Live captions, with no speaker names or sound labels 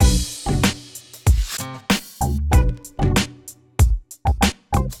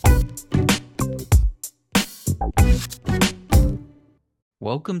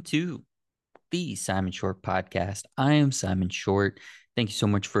Welcome to the Simon Short podcast. I am Simon Short. Thank you so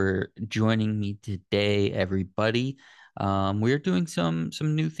much for joining me today, everybody. We are doing some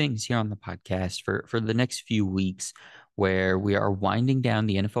new things here on the podcast for the next few weeks, where we are winding down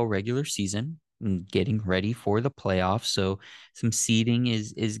the NFL regular season and getting ready for the playoffs. So some seeding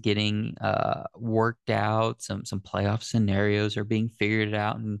is getting worked out. Some playoff scenarios are being figured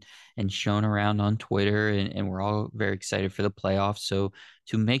out and shown around on Twitter, and we're all very excited for the playoffs. So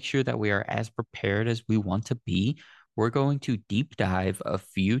to make sure that we are as prepared as we want to be, we're going to deep dive a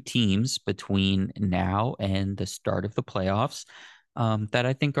few teams between now and the start of the playoffs that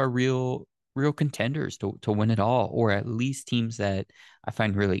I think are real contenders to win it all, or at least teams that I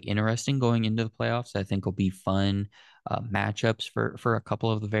find really interesting going into the playoffs. I think will be fun matchups for a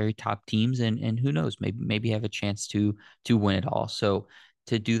couple of the very top teams, and who knows, maybe have a chance to win it all. So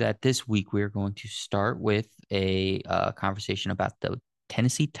to do that this week, we're going to start with a conversation about the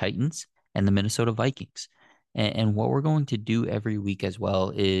Tennessee Titans and the Minnesota Vikings. And what we're going to do every week as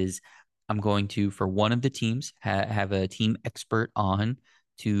well is I'm going to, for one of the teams, have a team expert on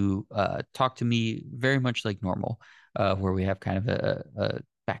to talk to me very much like normal, where we have kind of a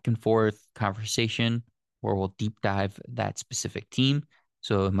back and forth conversation where we'll deep dive that specific team.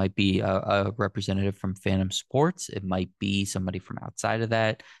 So it might be a representative from Phantom Sports. It might be somebody from outside of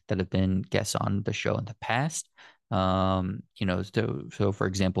that have been guests on the show in the past. So for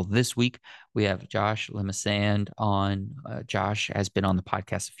example, this week we have Josh Limasand on. Josh has been on the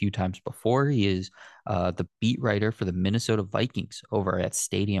podcast a few times before. He is the beat writer for the Minnesota Vikings over at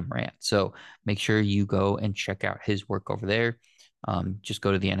Stadium Rant. So make sure you go and check out his work over there. Just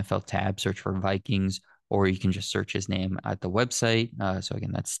go to the NFL tab, search for Vikings, or you can just search his name at the website. So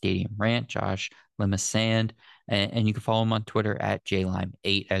again, that's Stadium Rant, Josh Limasand. And you can follow him on Twitter at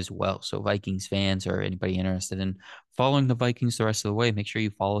JLime8 as well. So Vikings fans or anybody interested in following the Vikings the rest of the way, make sure you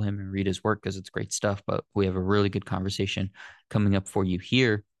follow him and read his work because it's great stuff. But we have a really good conversation coming up for you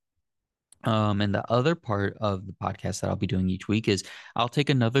here. And the other part of the podcast that I'll be doing each week is I'll take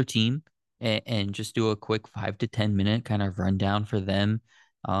another team and just do a quick 5 to 10 minute kind of rundown for them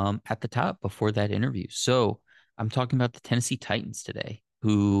at the top before that interview. So I'm talking about the Tennessee Titans today,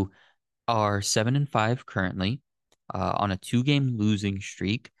 who are 7-5 currently, on a 2 game losing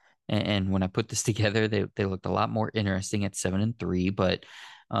streak. And when I put this together, they looked a lot more interesting at 7-3. But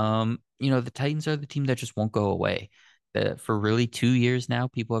the Titans are the team that just won't go away. For really 2 years now,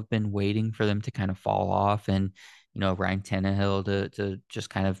 people have been waiting for them to kind of fall off, and Ryan Tannehill to just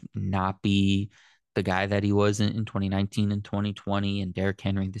kind of not be the guy that he was in 2019 and 2020, and Derrick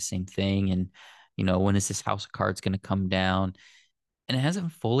Henry the same thing. And when is this house of cards going to come down? And it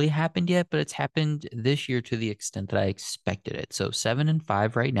hasn't fully happened yet, but it's happened this year to the extent that I expected it. So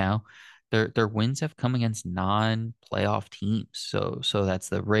 7-5 right now. Their wins have come against non-playoff teams. So that's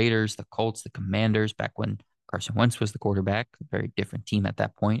the Raiders, the Colts, the Commanders, back when Carson Wentz was the quarterback, a very different team at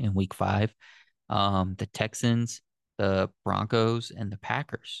that point in week 5. The Texans, the Broncos, and the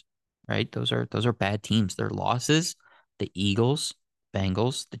Packers, right? Those are bad teams. Their losses, the Eagles,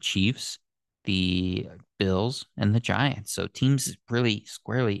 Bengals, the Chiefs, the Bills, and the Giants. So teams really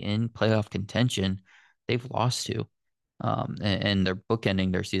squarely in playoff contention, they've lost to. And they're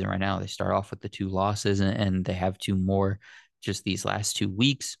bookending their season right now. They start off with the 2 losses, and they have 2 more just these last 2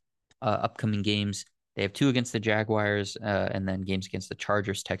 weeks. Upcoming games, they have 2 against the Jaguars, and then games against the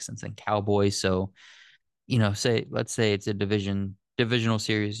Chargers, Texans, and Cowboys. So, let's say it's a divisional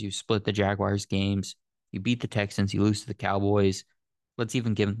series. You split the Jaguars games, you beat the Texans, you lose to the Cowboys. Let's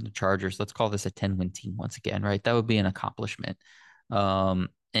even give them the Chargers. Let's call this a 10-win team once again, right? That would be an accomplishment. And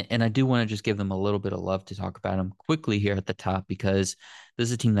I do want to just give them a little bit of love to talk about them quickly here at the top, because this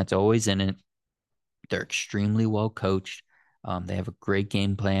is a team that's always in it. They're extremely well coached. They have a great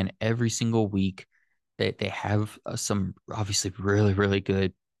game plan every single week. They have some obviously really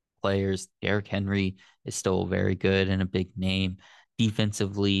good players. Derrick Henry is still very good and a big name.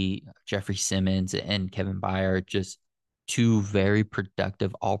 Defensively, Jeffrey Simmons and Kevin Byard are just 2 very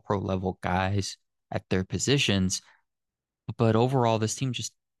productive all pro level guys at their positions. But overall, this team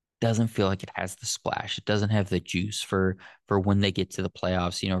just doesn't feel like it has the splash. It doesn't have the juice for when they get to the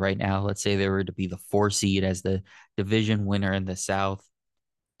playoffs. Right now, let's say they were to be the 4 seed as the division winner in the South.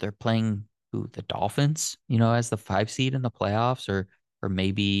 They're playing the Dolphins, as the 5 seed in the playoffs, or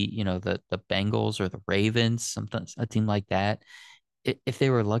maybe, the Bengals or the Ravens, something, a team like that. If they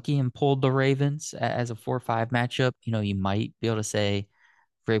were lucky and pulled the Ravens as a 4-5 matchup, you might be able to say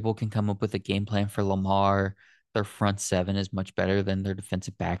Vrabel can come up with a game plan for Lamar. Their front 7 is much better than their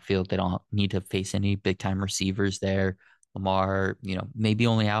defensive backfield. They don't need to face any big time receivers there. Lamar, maybe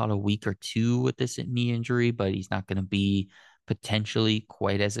only out a week or 2 with this knee injury, but he's not going to be potentially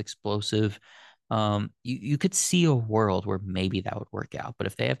quite as explosive. You could see a world where maybe that would work out. But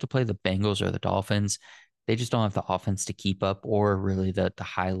if they have to play the Bengals or the Dolphins, they just don't have the offense to keep up, or really the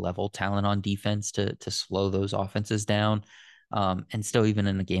high level talent on defense to slow those offenses down. And still, even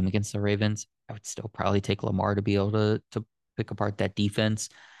in a game against the Ravens, I would still probably take Lamar to be able to pick apart that defense,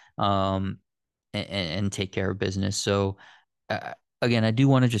 um, and take care of business. So, again, I do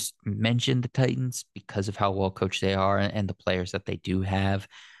want to just mention the Titans because of how well coached they are and the players that they do have.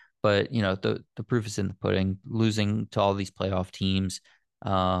 But the proof is in the pudding. Losing to all these playoff teams,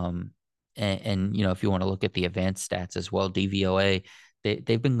 um, and if you want to look at the advanced stats as well, DVOA,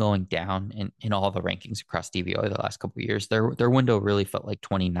 they've been going down in all the rankings across DVOA the last couple of years. Their window really felt like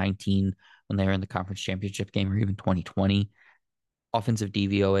 2019 when they were in the conference championship game, or even 2020. Offensive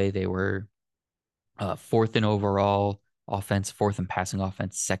DVOA, they were fourth in overall offense, fourth in passing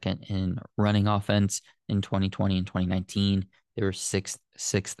offense, second in running offense in 2020 and 2019. They were sixth,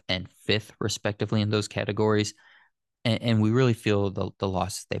 and fifth, respectively, in those categories. And we really feel the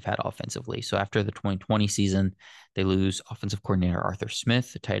losses they've had offensively. So after the 2020 season, they lose offensive coordinator Arthur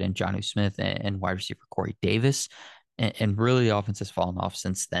Smith, the tight end Jonnu Smith, and wide receiver Corey Davis. And really, the offense has fallen off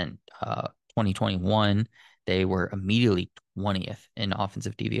since then. 2021, they were immediately 20th in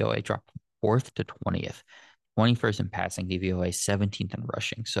offensive DVOA, dropped fourth to 20th, 21st in passing DVOA, 17th in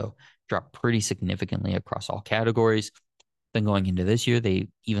rushing. So dropped pretty significantly across all categories. Then going into this year, they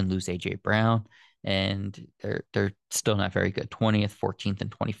even lose AJ Brown, and they're still not very good. 20th, 14th, and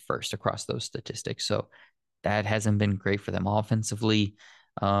 21st across those statistics. So that hasn't been great for them offensively.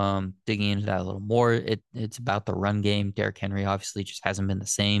 Digging into that a little more, it's about the run game. Derrick Henry obviously just hasn't been the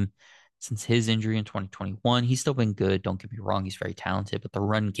same since his injury in 2021. He's still been good. Don't get me wrong, he's very talented, but the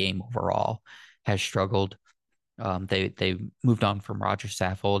run game overall has struggled. They moved on from Roger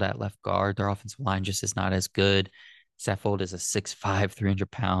Saffold at left guard. Their offensive line just is not as good. Saffold is a 6'5",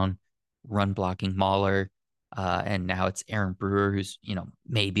 300-pound run blocking mauler. And now it's Aaron Brewer, who's,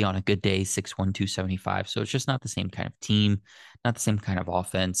 maybe on a good day, 6'1", 275. So it's just not the same kind of team, not the same kind of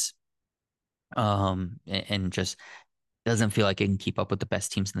offense. And just doesn't feel like it can keep up with the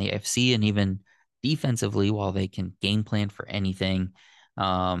best teams in the AFC. And even defensively, while they can game plan for anything,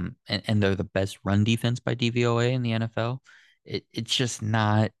 and they're the best run defense by DVOA in the NFL, it's just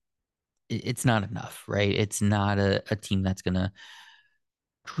not, it's not enough, right? It's not a team that's going to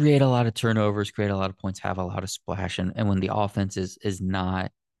create a lot of turnovers, create a lot of points, have a lot of splash. And when the offense is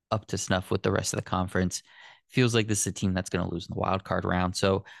not up to snuff with the rest of the conference, feels like this is a team that's going to lose in the wild card round.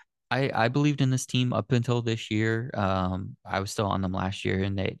 So I believed in this team up until this year. I was still on them last year,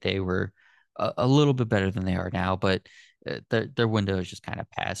 and they were a little bit better than they are now, but their window is just kind of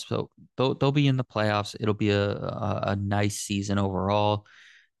passed. So they'll be in the playoffs. It'll be a nice season overall,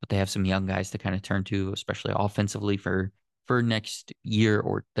 but they have some young guys to kind of turn to, especially offensively for next year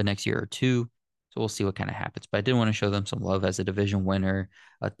or the next year or two. So we'll see what kind of happens. But I did want to show them some love as a division winner,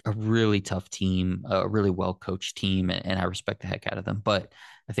 a really tough team, a really well coached team, and I respect the heck out of them. But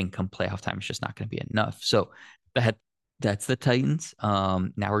I think come playoff time, it's just not going to be enough. So that that's the Titans. Now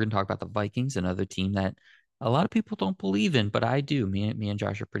we're going to talk about the Vikings, another team that a lot of people don't believe in, but I do. Me and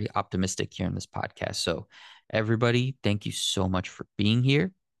Josh are pretty optimistic here in this podcast. So everybody, thank you so much for being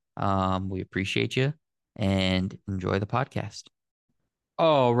here. We appreciate you, and enjoy the podcast.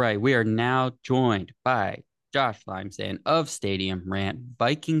 All right, we are now joined by Josh Limesand of Stadium Rant,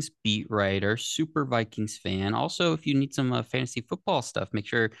 Vikings beat writer, super Vikings fan. Also, if you need some fantasy football stuff, make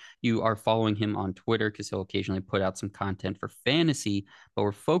sure you are following him on Twitter because he'll occasionally put out some content for fantasy. But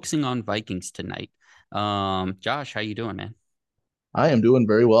we're focusing on Vikings tonight. Josh, how you doing, man? I am doing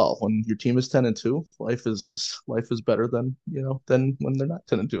very well. When your team is 10-2, life is better than than when they're not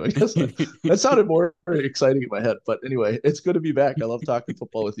 10-2. I guess that sounded more exciting in my head. But anyway, it's good to be back. I love talking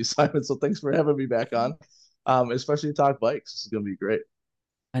football with you, Simon. So thanks for having me back on. Especially to talk bikes. This is gonna be great.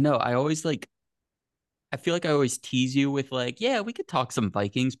 I know. I feel like I always tease you with like, yeah, we could talk some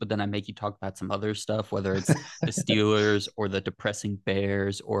Vikings, but then I make you talk about some other stuff, whether it's the Steelers or the depressing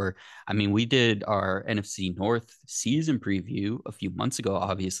Bears, or I mean, we did our NFC North season preview a few months ago,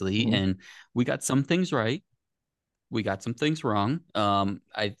 obviously, Mhm. and we got some things right. We got some things wrong.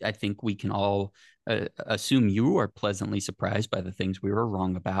 I think we can all assume you are pleasantly surprised by the things we were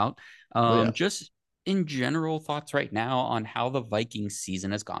wrong about. Oh yeah. Just in general thoughts right now on how the Vikings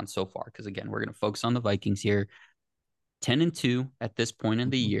season has gone so far. Because again, we're going to focus on the Vikings here. 10-2 at this point in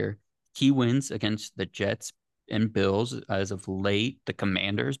the Mhm. year. Key wins against the Jets and Bills as of late. The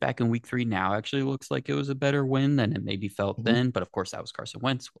Commanders back in week 3 now actually looks like it was a better win than it maybe felt Mhm. then. But of course, that was Carson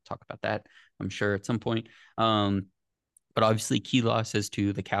Wentz. We'll talk about that, I'm sure, at some point. But obviously, key losses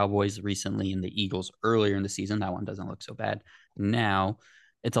to the Cowboys recently and the Eagles earlier in the season. That one doesn't look so bad. Now,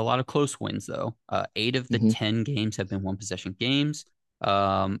 it's a lot of close wins, though. 8 of the 10 games have been one possession games.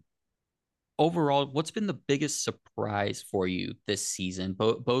 Um, Overall, what's been the biggest surprise for you this season,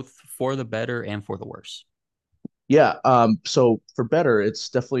 both for the better and for the worse? Yeah. So for better, it's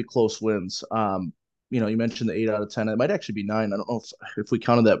definitely close wins. You mentioned the 8 out of 10. It might actually be nine. I don't know if we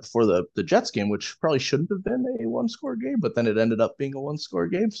counted that before the Jets game, which probably shouldn't have been a one score game, but then it ended up being a one score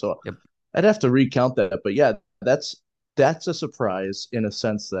game. So Yep. I'd have to recount that. But yeah, that's a surprise in a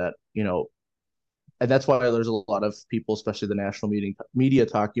sense that, and that's why there's a lot of people, especially the national media,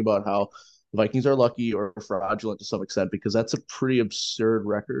 talking about how the Vikings are lucky or fraudulent to some extent because that's a pretty absurd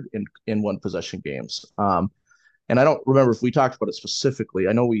record in one possession games. And I don't remember if we talked about it specifically.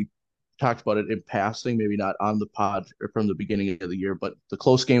 I know we talked about it in passing, maybe not on the pod or from the beginning of the year, but the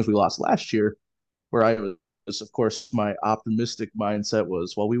close games we lost last year, where I was, of course, my optimistic mindset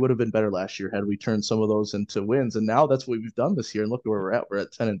was, well, we would have been better last year had we turned some of those into wins. And now that's what we've done this year. And look where we're at. We're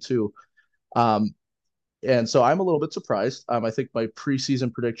at 10-2. Um, and so I'm a little bit surprised. I think my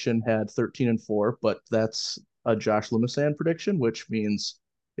preseason prediction had 13-4, but that's a Josh Limasan prediction, which means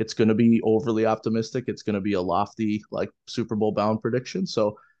it's going to be overly optimistic. It's going to be a lofty, like Super Bowl bound prediction.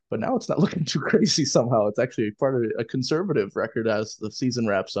 So, but now it's not looking too crazy somehow. It's actually part of a conservative record as the season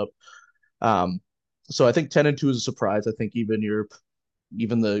wraps up. Um, so I think 10-2 is a surprise. I think even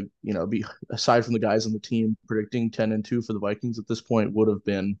the be aside from the guys on the team predicting 10-2 for the Vikings at this point would have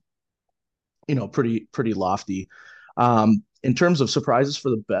been pretty lofty. In terms of surprises for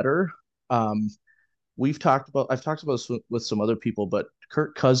the better, um, I've talked about this with some other people, but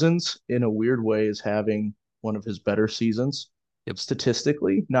Kirk Cousins in a weird way is having one of his better seasons Yep.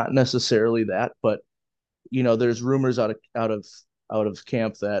 statistically, not necessarily that, but there's rumors out of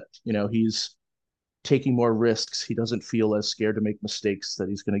camp that he's taking more risks. He doesn't feel as scared to make mistakes that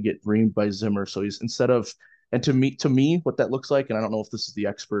he's going to get reamed by Zimmer. So he's instead of and to me, what that looks like, and I don't know if this is the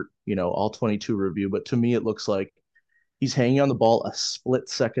expert, all 22 review, but to me, it looks like he's hanging on the ball a split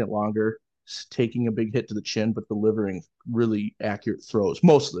second longer, taking a big hit to the chin, but delivering really accurate throws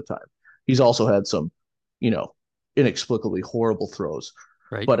most of the time. He's also had some, you know, inexplicably horrible throws,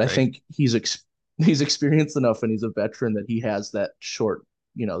 Right. but I Right. think he's experienced enough and he's a veteran that he has that short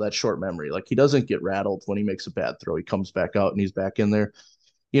memory. Like he doesn't get rattled when he makes a bad throw. He comes back out and he's back in there.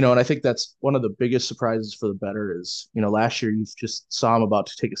 And I think that's one of the biggest surprises for the better is, last year you just saw him about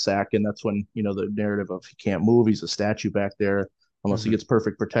to take a sack, and that's when, the narrative of he can't move, he's a statue back there. Unless he Mm-hmm. gets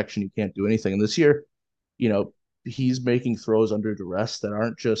perfect protection, he can't do anything. And this year, you know, he's making throws under duress that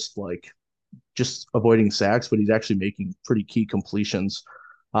aren't just avoiding sacks, but he's actually making pretty key completions.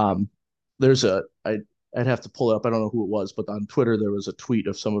 Um, there's I'd have to pull it up. I don't know who it was, but on Twitter there was a tweet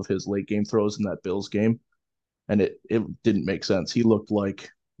of some of his late game throws in that Bills game, and it didn't make sense. He looked like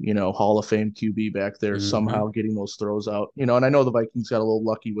Hall of Fame QB back there Mm-hmm. somehow getting those throws out. And I know the Vikings got a little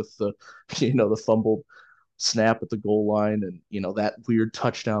lucky with the the fumbled snap at the goal line and that weird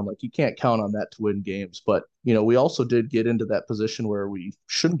touchdown. Like you can't count on that to win games. But we also did get into that position where we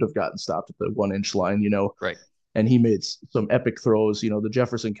shouldn't have gotten stopped at the 1 inch line. Right. And he made some epic throws. The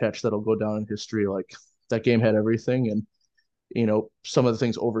Jefferson catch that'll go down in history. Like that game had everything, and some of the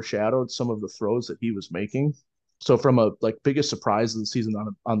things overshadowed some of the throws that he was making. So from a biggest surprise of the season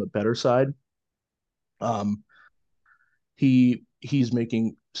on the better side, um, he's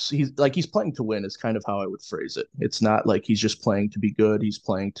playing to win is kind of how I would phrase it. It's not like he's just playing to be good. He's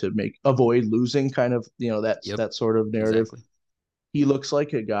playing to avoid losing, kind of Yep. that sort of narrative. Exactly. He looks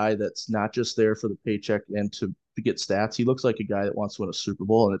like a guy that's not just there for the paycheck and to get stats. He looks like a guy that wants to win a Super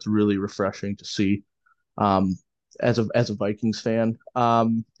Bowl, and it's really refreshing to see. Um, as a Vikings fan.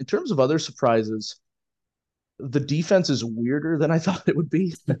 In terms of other surprises, the defense is weirder than I thought it would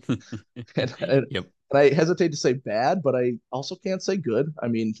be, and, and Yep. and I hesitate to say bad, but I also can't say good. I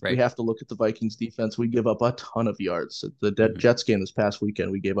mean, we Right. have to look at the Vikings defense. We give up a ton of yards. The Mm-hmm. Jets game this past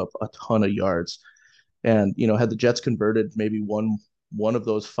weekend, we gave up a ton of yards, and had the Jets converted maybe one of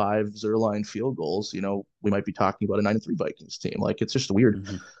those five Zerline field goals, we might be talking about a 9-3 Vikings team. Like it's just weird.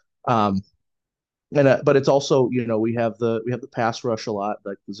 Mm-hmm. Um, and but it's also we have the pass rush a lot,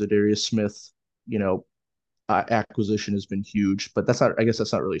 like the Zadarius Smith you know acquisition has been huge, but that's not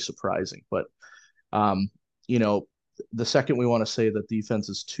really surprising. But um you know the second we want to say that defense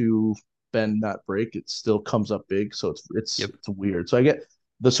is too bend not break, it still comes up big. So Yep. it's weird. So I get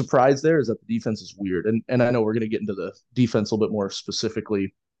the surprise there is that the defense is weird, and I know we're going to get into the defense a little bit more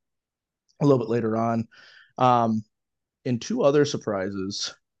specifically a little bit later on. um in two other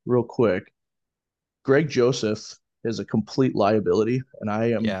surprises, real quick, Greg Joseph is a complete liability, and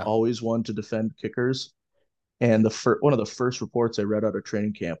I am Yeah. always one to defend kickers. And one of the first reports I read out of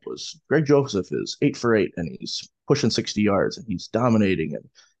training camp was Greg Joseph is 8 for 8 and he's pushing 60 yards and he's dominating. And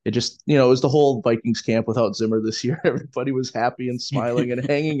it just, it was the whole Vikings camp without Zimmer this year. Everybody was happy and smiling and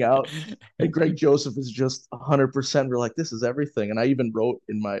hanging out. And Greg Joseph is just 100%. We're like, this is everything. And I even wrote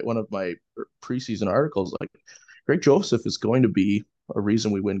in one of my preseason articles, like, Greg Joseph is going to be a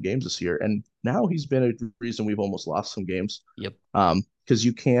reason we win games this year. And now he's been a reason we've almost lost some games. Yep. Because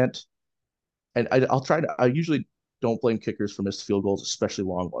you can't, and I usually don't blame kickers for missed field goals, especially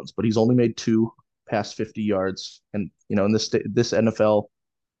long ones, but he's only made two past 50 yards. And, in this NFL,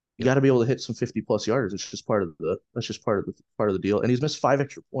 you got to be able to hit some 50 plus yards. That's just part of the deal. And he's missed 5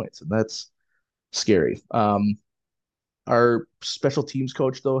 extra points, and that's scary. Our special teams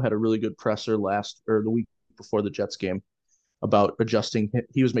coach, though, had a really good presser the week before the Jets game about adjusting.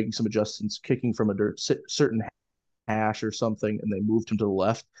 He was making some adjustments, kicking from a certain hash or something, and they moved him to the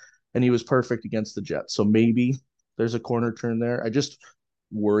left, and he was perfect against the Jets. So maybe there's a corner turn there. I just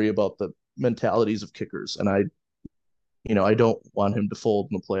worry about the mentalities of kickers, and I don't want him to fold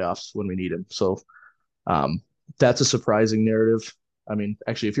in the playoffs when we need him. So that's a surprising narrative. I mean,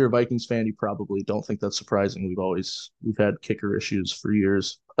 actually, if you're a Vikings fan, you probably don't think that's surprising. We've had kicker issues for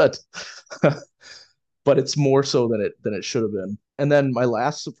years, but but it's more so than it should have been. And then my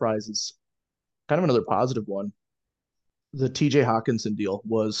last surprise is kind of another positive one. The TJ Hawkinson deal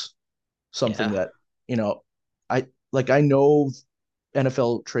was something that, I know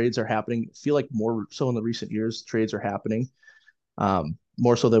NFL trades are happening. I feel like more so in the recent years, trades are happening.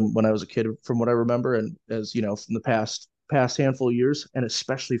 More so than when I was a kid, from what I remember, and as from the past handful of years, and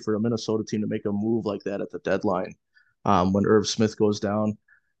especially for a Minnesota team to make a move like that at the deadline, when Irv Smith goes down,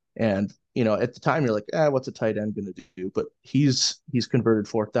 and at the time you're like, what's a tight end going to do? But he's converted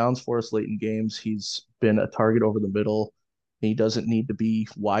fourth downs for us late in games. He's been a target over the middle. He doesn't need to be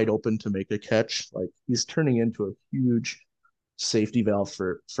wide open to make a catch. Like, he's turning into a huge safety valve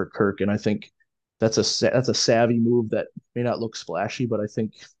for Kirk, and I think that's a savvy move that may not look splashy, but I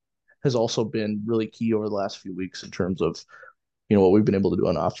think has also been really key over the last few weeks in terms of what we've been able to do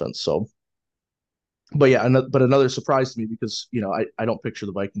on offense. So, but yeah, but another surprise to me, because I don't picture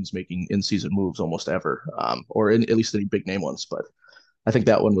the Vikings making in-season moves almost ever, or at least any big name ones. But I think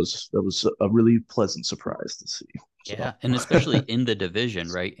that was a really pleasant surprise to see. So. Yeah, and especially in the division,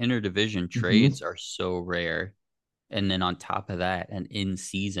 right? Interdivision Mm-hmm. trades are so rare. And then on top of that, an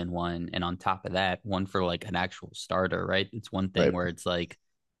in-season one, and on top of that, one for like an actual starter, right? It's one thing Right. where it's like,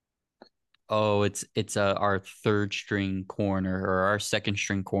 oh, it's our third string corner or our second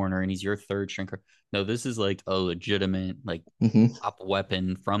string corner, and he's your third string. No, this is like a legitimate like Mm-hmm. top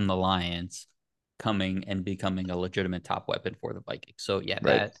weapon from the Lions coming and becoming a legitimate top weapon for the Vikings. So yeah,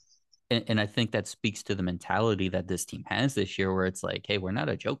 Right. and I think that speaks to the mentality that this team has this year, where it's like, hey, we're not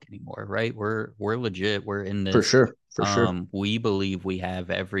a joke anymore, right? We're legit. We're in For this. sure. For sure. We believe we have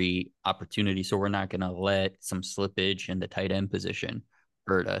every opportunity, so we're not going to let some slippage in the tight end position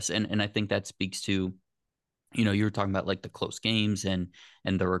hurt us. And I think that speaks to, you were talking about like the close games and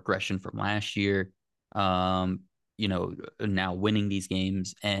the regression from last year. Um, now winning these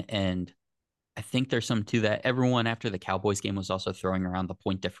games, and I think there's some to that. Everyone after the Cowboys game was also throwing around the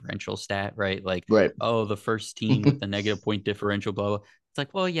point differential stat, right? Like, Right. oh, the first team with the negative point differential, blah, blah. It's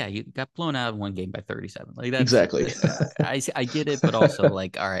like, well, yeah, you got blown out in one game by 37. Like, that's, Exactly. I get it, but also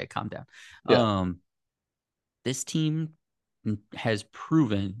like, all right, calm down. Yeah. This team has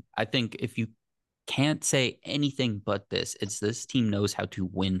proven, I think if you can't say anything but this team knows how to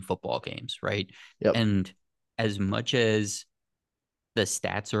win football games, right? Yep. And as much as the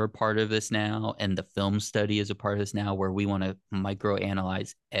stats are a part of this now and the film study is a part of this now, where we want to micro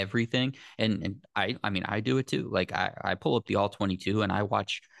analyze everything, and I mean I do it too. Like I pull up the all 22 and I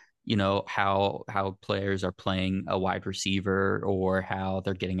watch how players are playing a wide receiver, or how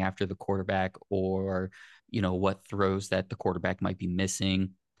they're getting after the quarterback, or what throws that the quarterback might be missing.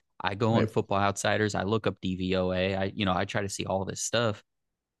 I go on Right. Football Outsiders, I look up DVOA, I try to see all this stuff.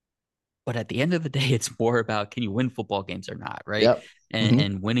 But at the end of the day, it's more about, can you win football games or not, right? Yep. And, Mm-hmm.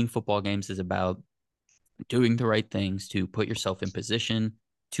 and winning football games is about doing the right things to put yourself in position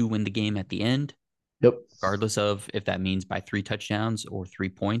to win the game at the end, Yep. regardless of if that means by 3 touchdowns or 3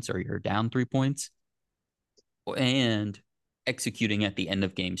 points, or you're down 3 points, and executing at the end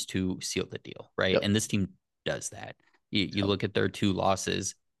of games to seal the deal, right? Yep. And this team does that. You Yep. look at their two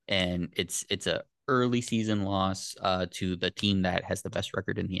losses, and it's a early season loss to the team that has the best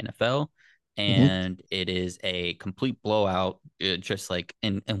record in the NFL, Mm-hmm. and it is a complete blowout. Just like,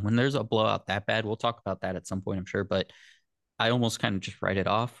 and when there's a blowout that bad, we'll talk about that at some point, I'm sure. But I almost kind of just write it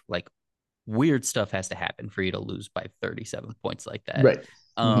off. Like, weird stuff has to happen for you to lose by 37 points like that. Right.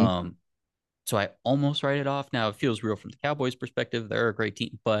 Mm-hmm. Um, So I almost write it off. Now it feels real from the Cowboys' perspective. They're a great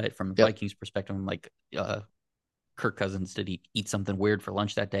team, but from the Yep. Vikings' perspective, I'm like, Kirk Cousins, did he eat something weird for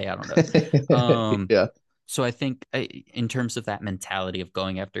lunch that day? I don't know. Yeah. So I think in terms of that mentality of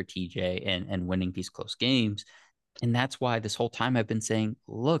going after TJ and winning these close games, and that's why this whole time I've been saying,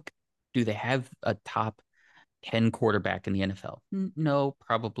 look, do they have a top 10 quarterback in the NFL? No,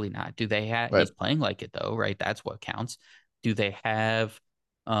 probably not. Do they have, Right. he's playing like it though, right? That's what counts. Do they have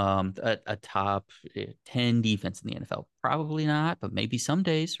a top 10 defense in the NFL? Probably not, but maybe some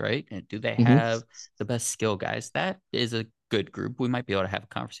days, right? And do they Hmm. have the best skill guys? That is a good group. We might be able to have a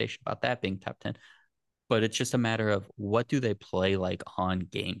conversation about that being top 10, but it's just a matter of what do they play like on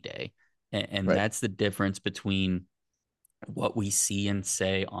game day? And Right. that's the difference between what we see and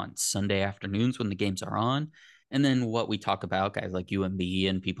say on Sunday afternoons when the games are on, and then what we talk about, guys like you and me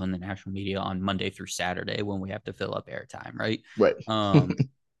and people in the national media on Monday through Saturday when we have to fill up airtime, right? Right. Um,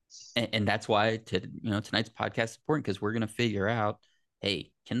 and that's why tonight's podcast is important because we're gonna figure out,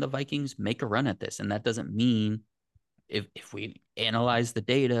 hey, can the Vikings make a run at this? And that doesn't mean if we analyze the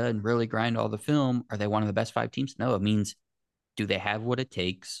data and really grind all the film, are they one of the best five teams? No, it means do they have what it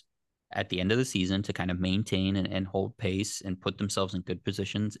takes at the end of the season to kind of maintain and hold pace and put themselves in good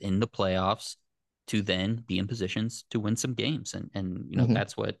positions in the playoffs to then be in positions to win some games? And Hmm.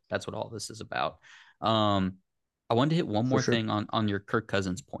 that's what all this is about. Um, I wanted to hit one For more sure. thing on your Kirk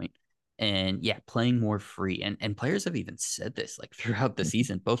Cousins point. And yeah, playing more free. And players have even said this like throughout the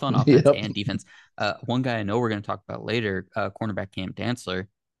season, both on offense Yep. and defense. One guy I know we're going to talk about later, cornerback Cam Dantzler,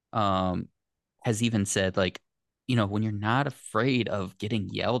 um, has even said like, when you're not afraid of getting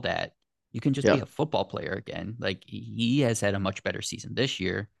yelled at, you can just be Yeah. a football player again. Like he has had a much better season this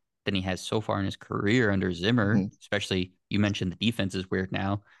year than he has so far in his career under Zimmer. Hmm. Especially, you mentioned the defense is weird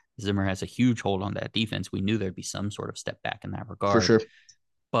now. Zimmer has a huge hold on that defense. We knew there'd be some sort of step back in that For regard. sure.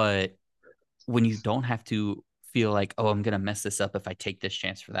 But when you don't have to feel like, oh, I'm going to mess this up if I take this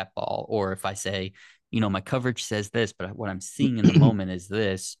chance for that ball, or if I say, my coverage says this, but what I'm seeing in the moment is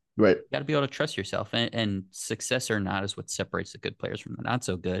this. Right. You got to be able to trust yourself, and success or not is what separates the good players from the not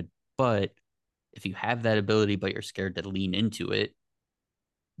so good. But if you have that ability, but you're scared to lean into it,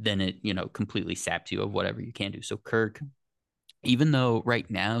 then it, completely saps you of whatever you can do. So Kirk, even though right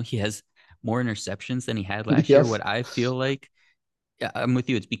now he has more interceptions than he had last year, Yep. what I feel like, yeah, I'm with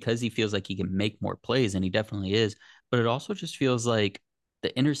you. It's because he feels like he can make more plays, and he definitely is. But it also just feels like the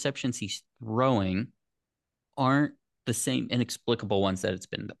interceptions he's throwing aren't the same inexplicable ones that it's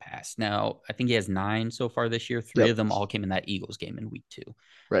been in the past. Now, I think he has 9 so far this year. 3 of Yep. them all came in that Eagles game in week 2.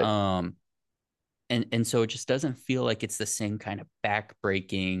 Right. Um, and so it just doesn't feel like it's the same kind of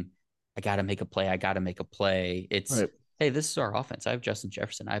back-breaking, I got to make a play, I got to make a play. It's, Right. hey, this is our offense. I have Justin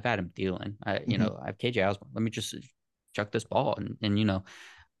Jefferson. I've Adam Thielen. Hmm. I have KJ Osborne. Let me just chuck this ball. And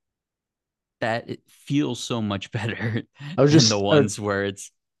that it feels so much better I was than the just, ones where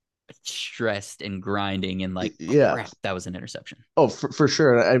it's stressed and grinding and like, yeah. crap, that was an interception. Oh, for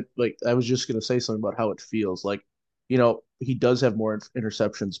sure. I was just gonna say something about how it feels. Like, he does have more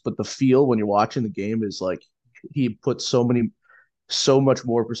interceptions, but the feel when you're watching the game is like he puts so much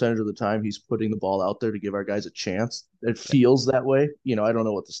more percentage of the time he's putting the ball out there to give our guys a chance. It Right. feels that way. I don't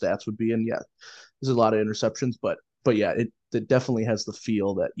know what the stats would be, and yeah, there's a lot of interceptions, but yeah, it definitely has the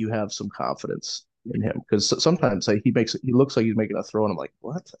feel that you have some confidence in him because sometimes like, he looks like he's making a throw, and I'm like,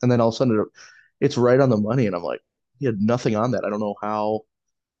 what? And then all of a sudden it's right on the money, and I'm like, he had nothing on that. I don't know how,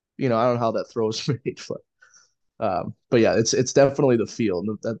 I don't know how that throw is made, but yeah, it's definitely the feel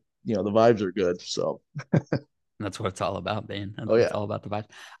and that the vibes are good. So That's what it's all about, man. That's oh what it's yeah, all about, the vibes.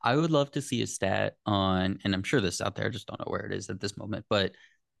 I would love to see a stat on, and I'm sure this is out there, I just don't know where it is at this moment. But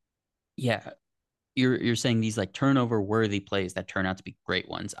yeah, you're saying these like turnover worthy plays that turn out to be great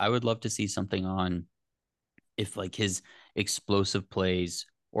ones. I would love to see something on if like his explosive plays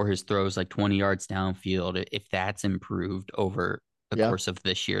or his throws like 20 yards downfield, if that's improved over the yeah, course of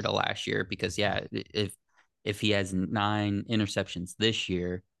this year to last year. Because yeah, if he has 9 interceptions this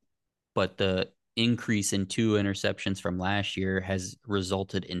year, but the increase in 2 interceptions from last year has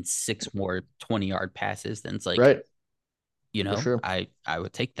resulted in 6 more 20-yard passes, then it's like, right, for sure, I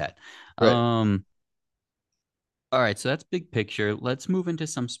would take that. right, All right, so that's big picture. Let's move into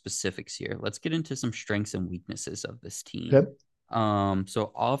some specifics here. Let's get into some strengths and weaknesses of this team. okay,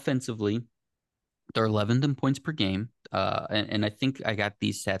 So offensively, they're 11th in points per game. And I think I got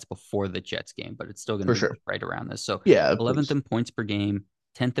these stats before the Jets game, but it's still going to for be sure, right around this. So yeah, 11th please, in points per game,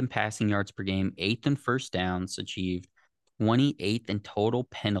 10th in passing yards per game, 8th in first downs achieved, 28th in total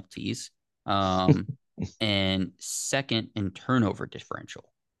penalties, um, and second in turnover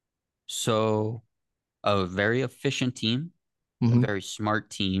differential. So a very efficient team, a hmm very smart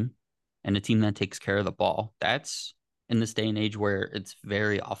team. and a team that takes care of the ball. That's in this day and age where it's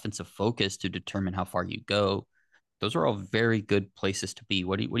very offensive focused to determine how far you go. Those are all very good places to be.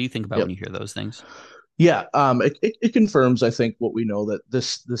 What do you think about when Yep. you hear those things? Yeah, it confirms, I think, what we know, that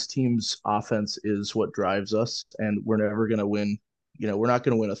this team's offense is what drives us, and we're never going to win. We're not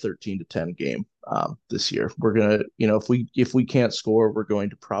going to win a 13-10 game this year. We're gonna, if we can't score, we're going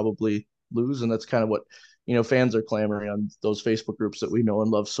to probably lose, and that's kind of what fans are clamoring on those Facebook groups that we know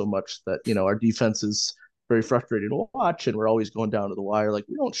and love so much. That our defense is very frustrating to watch, and we're always going down to the wire. Like,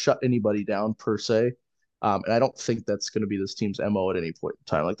 we don't shut anybody down per se. And I don't think that's going to be this team's MO at any point in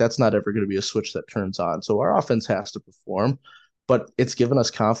time. Like, that's not ever going to be a switch that turns on. So our offense has to perform, but it's given us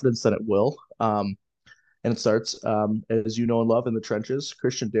confidence that it will. And it starts, as you know and love, in the trenches.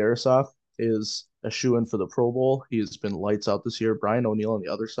 Christian Darrisaw is a shoe-in for the Pro Bowl. He has been lights out this year. Brian O'Neill on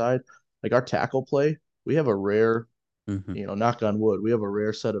the other side. Like, our tackle play, we have a rare, Mm-hmm. knock on wood, we have a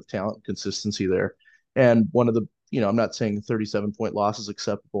rare set of talent and consistency there. And one of the, I'm not saying 37-point loss is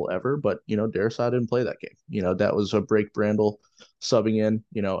acceptable ever, but, Darrisaw didn't play that game. That was a Break Brandel subbing in,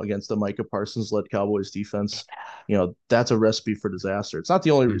 against the Micah Parsons led Cowboys defense. That's a recipe for disaster. It's not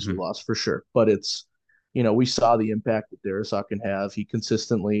the only reason Mm-hmm. we lost, for sure, but it's, we saw the impact that Darrisaw can have. He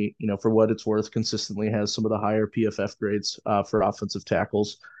consistently, for what it's worth, consistently has some of the higher PFF grades for offensive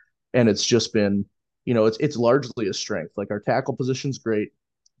tackles. And it's just been, it's largely a strength. Like, our tackle position's great.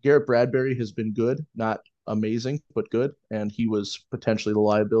 Garrett Bradbury has been good, not amazing, but good. And he was potentially the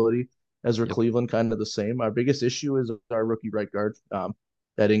liability. Ezra Yep. Cleveland, kind of the same. Our biggest issue is our rookie right guard,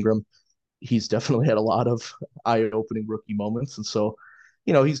 Ed Ingram. He's definitely had a lot of eye-opening rookie moments. And so,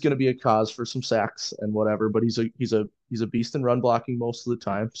 he's going to be a cause for some sacks and whatever, but he's a beast in run blocking most of the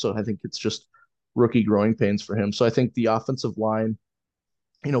time. So I think it's just rookie growing pains for him. So I think the offensive line,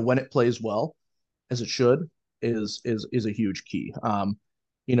 when it plays well, as it should, is a huge key.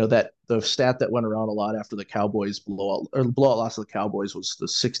 That the stat that went around a lot after the Cowboys blowout loss of the Cowboys was the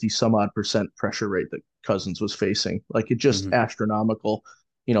 60 some odd percent pressure rate that Cousins was facing. Like, it just Mm-hmm. astronomical.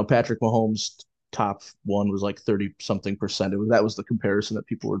 Patrick Mahomes' top one was like 30 something percent. That was the comparison that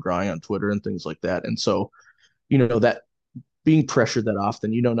people were drawing on Twitter and things like that. And so, that being pressured that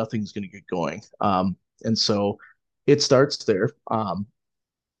often, nothing's going to get going. And so it starts there.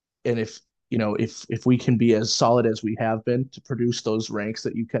 And if we can be as solid as we have been to produce those ranks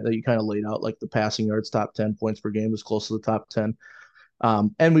that you kind of laid out, like the passing yards top 10, points per game is close to the top 10.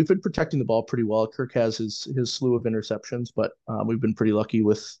 And we've been protecting the ball pretty well. Kirk has his slew of interceptions, but we've been pretty lucky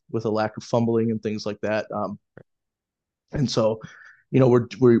with a lack of fumbling and things like that. And so,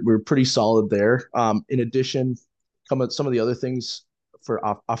 we're pretty solid there. In addition, some of the other things for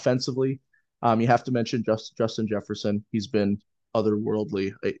offensively, you have to mention Justin Jefferson. He's been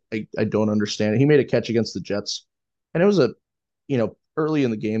otherworldly. I don't understand it. He made a catch against the Jets, and it was early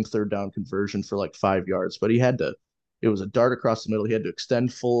in the game, third down conversion for like 5 yards, but it was a dart across the middle. He had to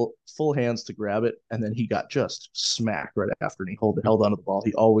extend full hands to grab it, and then he got just smacked right after, and he held onto the ball.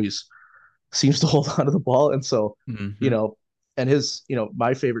 He always seems to hold onto the ball, and so, you Mm-hmm. know, and his,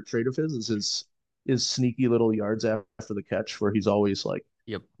 my favorite trait of his is his sneaky little yards after the catch, where he's always like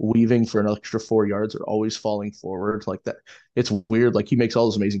Yep. weaving for an extra 4 yards or always falling forward like that. It's weird. Like, he makes all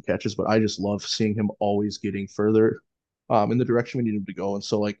those amazing catches, but I just love seeing him always getting further in the direction we need him to go. And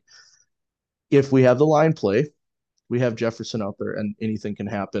so, like, if we have the line play, we have Jefferson out there, and anything can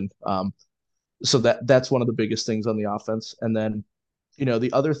happen. So that's one of the biggest things on the offense. And then, the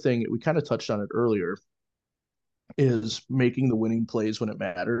other thing, we kind of touched on it earlier, is making the winning plays when it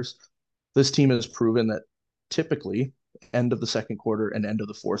matters. This team has proven that typically end of the second quarter and end of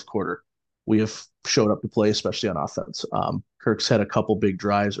the fourth quarter, we have showed up to play, especially on offense. Kirk's had a couple big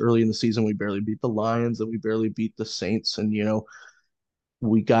drives early in the season. We barely beat the Lions and we barely beat the Saints. And,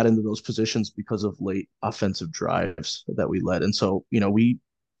 we got into those positions because of late offensive drives that we led. And so,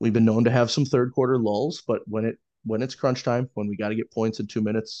 we've been known to have some third quarter lulls, but when it's crunch time, when we got to get points in 2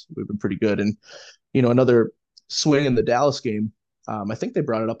 minutes, we've been pretty good. And, another swing in the Dallas game, I think they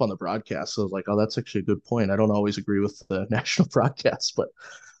brought it up on the broadcast. So I was like, oh, that's actually a good point. I don't always agree with the national broadcast, but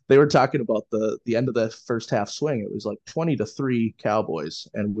they were talking about the end of the first half swing. It was like 20-3 Cowboys,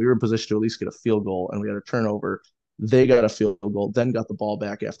 and we were in position to at least get a field goal, and we had a turnover. They got a field goal, then got the ball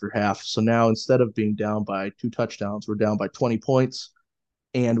back after half. So now, instead of being down by 2 touchdowns, we're down by 20 points,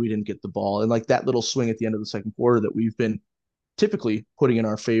 and we didn't get the ball. And like that little swing at the end of the second quarter that we've been typically putting in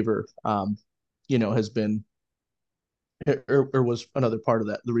our favor, has been, or was another part of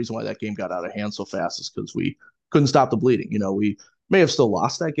that. The reason why that game got out of hand so fast is because we couldn't stop the bleeding. We may have still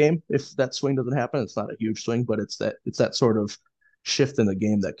lost that game if that swing doesn't happen. It's not a huge swing, but it's that sort of shift in the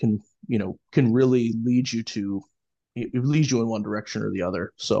game that can really lead you in one direction or the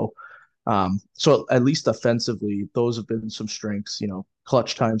other. So, So at least offensively, those have been some strengths.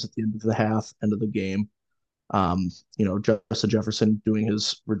 Clutch times at the end of the half, end of the game. Justin Jefferson doing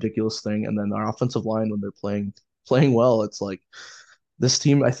his ridiculous thing, and then our offensive line when they're playing well, it's like this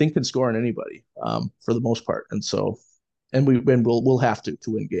team I think can score on anybody for the most part, and we'll have to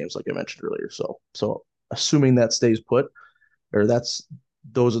win games like I mentioned earlier. So assuming that stays put, or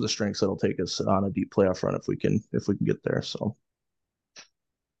those are the strengths that'll take us on a deep playoff run if we can get there. So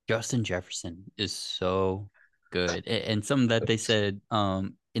Justin Jefferson is so good. And something that they said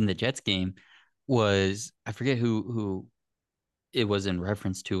in the Jets game was, I forget who it was in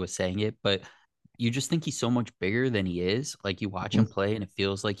reference to was saying it, but you just think he's so much bigger than he is. Like you watch him mhm, play and it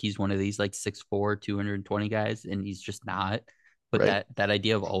feels like he's one of these like 6'4", 220 guys, and he's just not. But right. that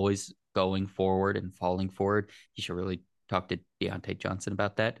idea of always going forward and falling forward, you should really talk to Deontay Johnson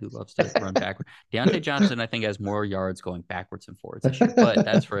about that, who loves to run backward. Deontay Johnson, I think, has more yards going backwards and forwards this year, but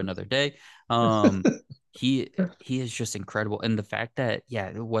that's for another day. Um, he is just incredible. And the fact that,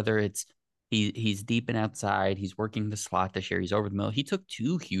 yeah, whether it's he's deep and outside. He's working the slot this year. He's over the middle. He took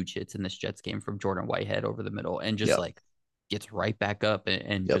two huge hits in this Jets game from Jordan Whitehead over the middle and just Yep. like gets right back up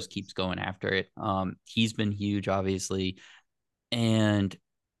and Yep. just keeps going after it. He's been huge, obviously. And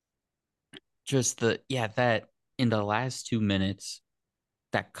just that in the last 2 minutes,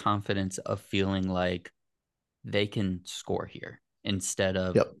 that confidence of feeling like they can score here instead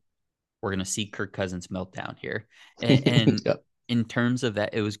of Yep. we're going to see Kirk Cousins melt down here. And Yep. in terms of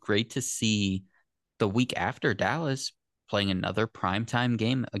that, it was great to see the week after Dallas playing another primetime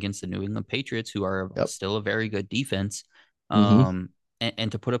game against the New England Patriots, who are Yep. still a very good defense, Hmm.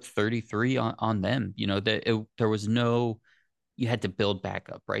 and to put up 33 on them. There was no, you had to build back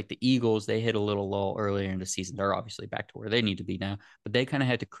up, right? The Eagles, they hit a little lull earlier in the season. They're obviously back to where they need to be now, but they kind of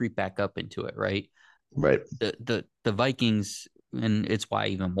had to creep back up into it, right? Right. The Vikings, and it's why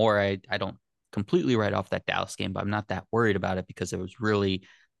even more I don't completely write off that Dallas game, but I'm not that worried about it because it was really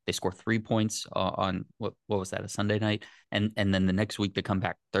they score 3 points on what was that, a Sunday night, and then the next week they come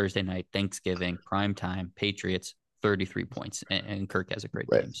back Thursday night, Thanksgiving, prime time, Patriots, 33 points, and Kirk has a great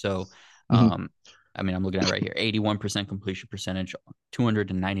Right. game. So, Hmm. um, I mean, I'm looking at it right here, 81% completion percentage,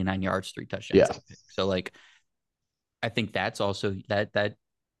 299 yards, 3 touchdowns, Yeah, and a pick. So like I think that's also that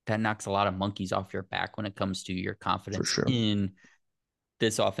knocks a lot of monkeys off your back when it comes to your for confidence sure. in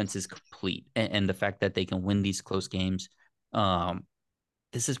this offense is complete, and the fact that they can win these close games. Um,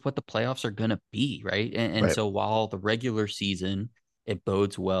 this is what the playoffs are going to be, right? And Right. so while the regular season, it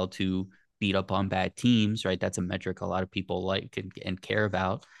bodes well to beat up on bad teams, right? That's a metric a lot of people like and care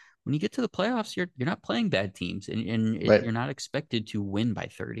about. When you get to the playoffs, you're not playing bad teams, and Right. you're not expected to win by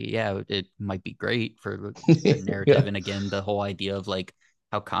 30. Yeah, it might be great for the Yeah. narrative, and again, the whole idea of like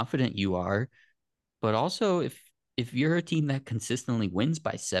how confident you are, but also if you're a team that consistently wins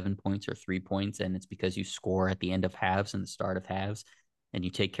by 7 points or 3 points, and it's because you score at the end of halves and the start of halves, and you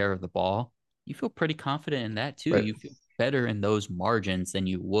take care of the ball, you feel pretty confident in that too. Right. You feel better in those margins than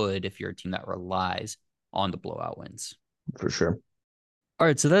you would if you're a team that relies on the blowout wins. For sure. All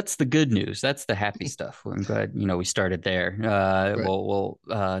right, so that's the good news. That's the happy stuff. I'm glad we started there. Right. We'll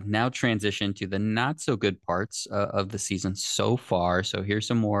now transition to the not so good parts of the season so far. So here's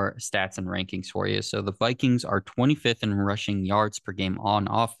some more stats and rankings for you. So the Vikings are 25th in rushing yards per game on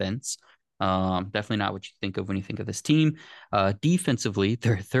offense. Definitely not what you think of when you think of this team. Defensively,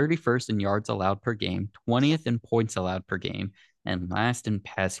 they're 31st in yards allowed per game, 20th in points allowed per game, and last in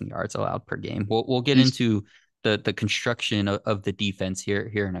passing yards allowed per game. We'll get These into the construction of the defense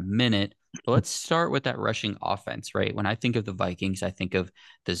here in a minute. But let's start with that rushing offense, right? When I think of the Vikings, I think of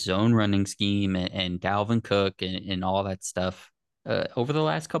the zone running scheme and Dalvin Cook and all that stuff. Over the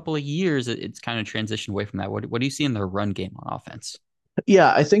last couple of years, it's kind of transitioned away from that. What do you see in their run game on offense?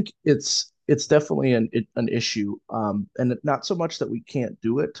 Yeah, I think it's definitely an issue. And not so much that we can't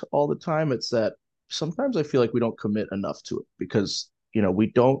do it all the time. It's that sometimes I feel like we don't commit enough to it because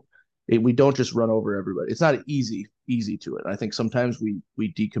we don't just run over everybody. It's not easy to it. I think sometimes we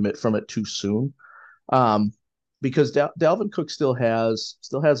decommit from it too soon. Um, because Dalvin Cook still has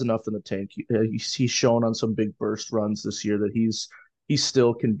enough in the tank. He's shown on some big burst runs this year that he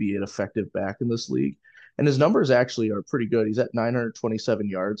still can be an effective back in this league. And his numbers actually are pretty good. He's at 927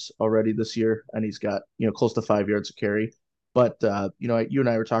 yards already this year, and he's got close to 5 yards of carry. But you and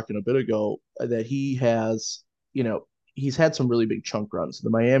I were talking a bit ago that he's had some really big chunk runs. The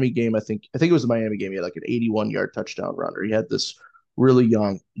Miami game, I think it was the Miami game. He had like an 81-yard touchdown run, or he had this really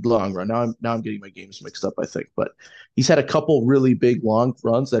long run. Now I'm getting my games mixed up, I think. But he's had a couple really big long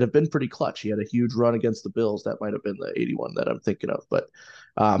runs that have been pretty clutch. He had a huge run against the Bills. That might have been the 81 that I'm thinking of. But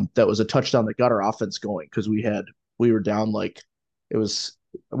that was a touchdown that got our offense going because we were down like it was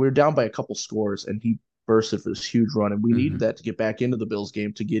we were down by a couple scores, and he bursted for this huge run, and we needed Mm-hmm. that to get back into the Bills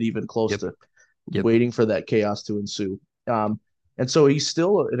game to get even close Yep. to Yep. waiting for that chaos to ensue. And so he's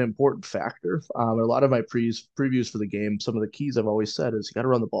still an important factor. A lot of my previews for the game, some of the keys I've always said is you got to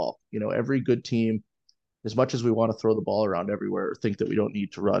run the ball. Every good team, as much as we want to throw the ball around everywhere or think that we don't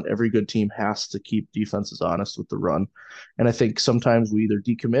need to run, every good team has to keep defenses honest with the run. And I think sometimes we either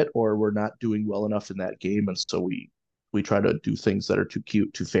decommit or we're not doing well enough in that game, and so we try to do things that are too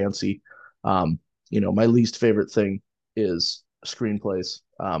cute, too fancy. Um, my least favorite thing is screenplays,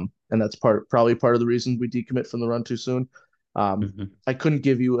 and that's probably part of the reason we decommit from the run too soon. Mm-hmm. I couldn't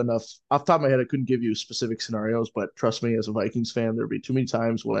give you enough off the top of my head. I couldn't give you specific scenarios, but trust me, as a Vikings fan, there'd be too many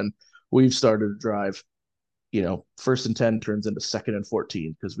times when we've started a drive, first and 10 turns into second and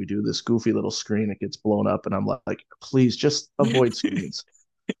 14 because we do this goofy little screen that gets blown up. And I'm like, please just avoid screens.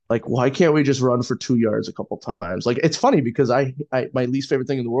 Like, why can't we just run for 2 yards a couple times? Like, it's funny because I my least favorite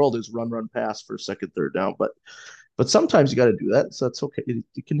thing in the world is run, pass for second, third down. But sometimes you got to do that. So that's okay.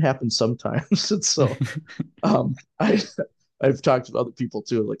 It can happen sometimes. And so um, I, I've talked to other people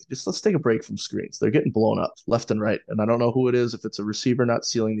too, like just let's take a break from screens. They're getting blown up left and right. And I don't know who it is, if it's a receiver not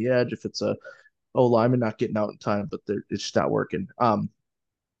sealing the edge, if it's a lineman not getting out in time, but it's just not working.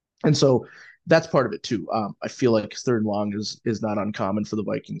 And so that's part of it too. I feel like third and long is not uncommon for the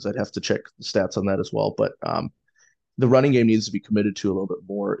Vikings. I'd have to check the stats on that as well, but the running game needs to be committed to a little bit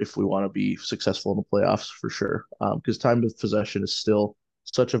more if we want to be successful in the playoffs for sure. Because time of possession is still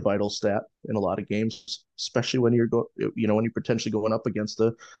such a vital stat in a lot of games, especially when when you're potentially going up against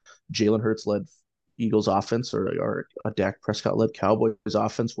a Jalen Hurts led Eagles offense or a Dak Prescott led Cowboys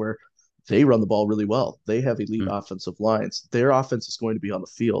offense where they run the ball really well. They have elite offensive lines. Their offense is going to be on the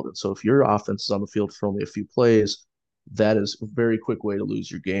field. And so if your offense is on the field for only a few plays, that is a very quick way to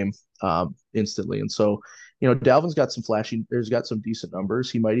lose your game instantly. And so, Dalvin's got some flashy, there's got some decent numbers.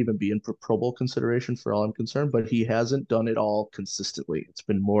 He might even be in Pro Bowl consideration for all I'm concerned, but he hasn't done it all consistently. It's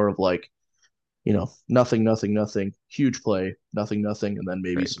been more of like, nothing, nothing, nothing, huge play, nothing, nothing, and then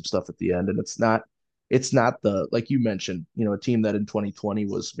maybe Right. some stuff at the end. And it's not the, like you mentioned, a team that in 2020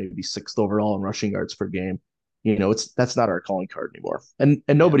 was maybe sixth overall in rushing yards per game. That's not our calling card anymore. And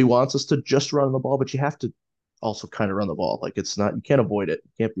Yeah. nobody wants us to just run the ball, but you have to also kind of run the ball. Like it's not, you can't avoid it.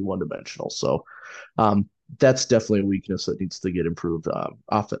 You can't be one dimensional. So um, that's definitely a weakness that needs to get improved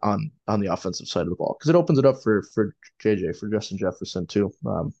off on the offensive side of the ball because it opens it up for JJ, for Justin Jefferson too.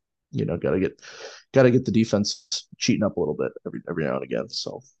 Got to get the defense cheating up a little bit every now and again.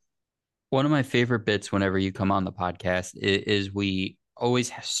 So One of my favorite bits whenever you come on the podcast is we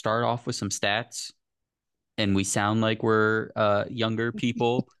always start off with some stats and we sound like we're younger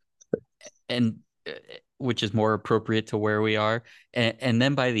people and which is more appropriate to where we are. And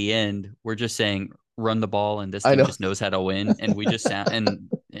then by the end, we're just saying run the ball and this I team know just knows how to win. And we just sound and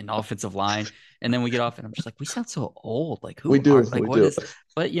an offensive line. And then we get off and I'm just like, we sound so old. Like we who do are like we what do. is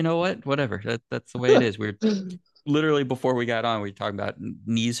but you know what? Whatever. That's the way it is. We're literally before we got on, we were talking about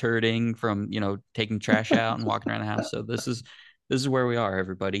knees hurting from, taking trash out and walking around the house. So this is where we are,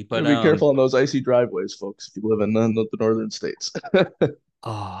 everybody. But Be careful on those icy driveways, folks, if you live in the northern states.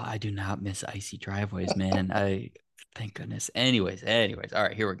 oh, I do not miss icy driveways, man. I thank goodness. Anyways, all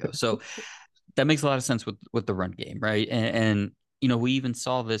right, here we go. So that makes a lot of sense with the run game, right? And we even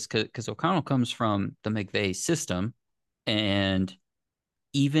saw this because O'Connell comes from the McVay system, and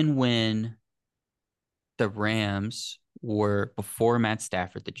even when the Rams were before Matt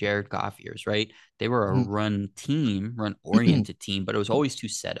Stafford, the Jared Goff years, right? They were a run team, run oriented team, but it was always to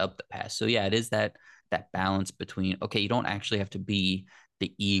set up the pass. So yeah, it is that balance between okay, you don't actually have to be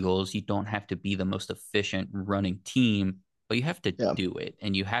the Eagles, you don't have to be the most efficient running team, but you have to Yeah, do it,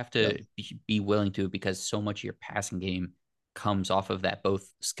 and you have yeah, to be willing to because so much of your passing game comes off of that both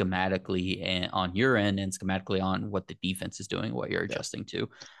schematically and on your end and schematically on what the defense is doing, what you're yeah, adjusting to.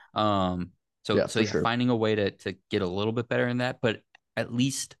 Um, so yeah, so for yeah, sure. finding a way to get a little bit better in that, but at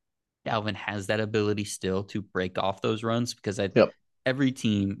least Dalvin has that ability still to break off those runs because Yep. every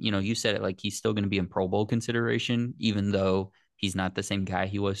team, you said it like he's still going to be in Pro Bowl consideration, even though he's not the same guy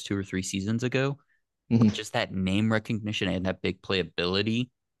he was 2 or 3 seasons ago. But Hmm. just that name recognition and that big playability,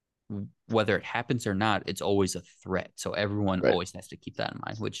 whether it happens or not, it's always a threat. So everyone Right. always has to keep that in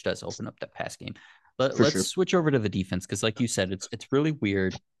mind, which does open up that pass game. For Let's sure. switch over to the defense because, like you said, it's really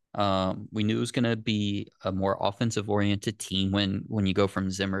weird. We knew it was going to be a more offensive oriented team when you go from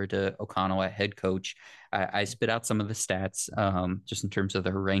Zimmer to O'Connell at head coach. I spit out some of the stats just in terms of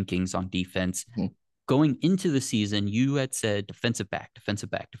their rankings on defense. Hmm. Going into the season, you had said defensive back, defensive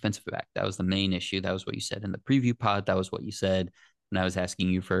back, defensive back. That was the main issue. That was what you said in the preview pod. That was what you said. And I was asking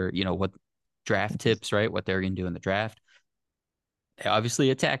you for, what draft tips, right? What they're going to do in the draft. they obviously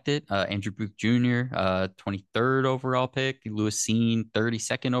attacked it. Andrew Booth Jr., 23rd overall pick. Lewis Seen,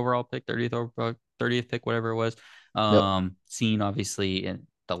 32nd overall pick, 30th pick, whatever it was. Yep. Seen obviously in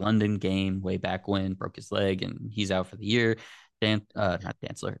the London game way back when, broke his leg and he's out for the year. Not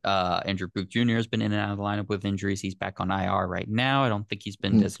Dantzler. Andrew Booth Jr. has been in and out of the lineup with injuries. He's back on IR right now. I don't think he's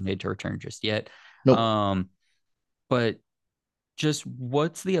been Mm. designated to return just yet. Nope. But just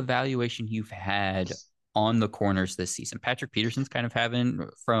what's the evaluation you've had on the corners this season? Patrick Peterson's kind of having,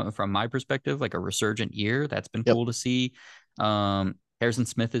 from my perspective, like a resurgent year. That's been Yep. cool to see. Harrison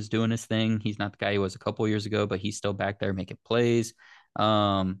Smith is doing his thing. He's not the guy he was a couple years ago, but he's still back there making plays.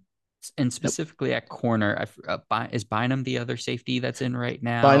 And Yep. specifically at corner, is Bynum the other safety that's in right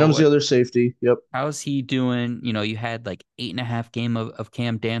now? Bynum's the other safety. Yep. How's he doing? You know, you had like 8.5 game of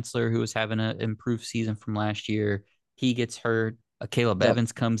Cam Dantzler, who was having an improved season from last year. He gets hurt. Caleb Yep.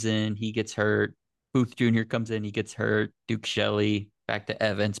 Evans comes in, he gets hurt. Booth Jr. comes in, he gets hurt. Duke Shelley, back to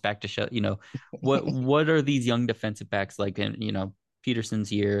Evans, back to Shelley. You know, what are these young defensive backs like in,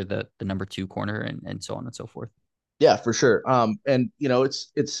 Peterson's year, the number 2 corner, and so on and so forth? Yeah, for sure. And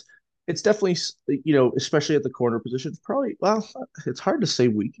it's definitely, especially at the corner position, probably, well, it's hard to say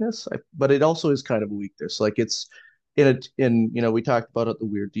weakness, but it also is kind of a weakness. Like it's we talked about it, the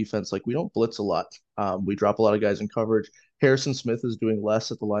weird defense. Like we don't blitz a lot. We drop a lot of guys in coverage. Harrison Smith is doing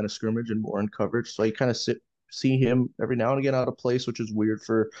less at the line of scrimmage and more in coverage. So you kind of see him every now and again out of place, which is weird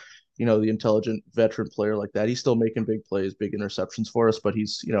for, the intelligent veteran player like that. He's still making big plays, big interceptions for us, but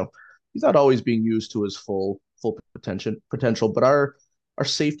he's not always being used to his full potential. But our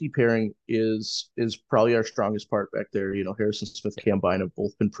safety pairing is probably our strongest part back there. Harrison Smith, Cam Bynum have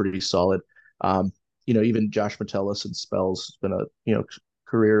both been pretty solid. Even Josh Metellus and spells has been a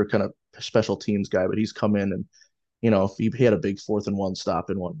career kind of special teams guy, but he's come in and he had a big 4th-and-1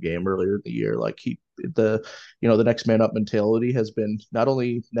 stop in one game earlier in the year. Like the next man up mentality has been not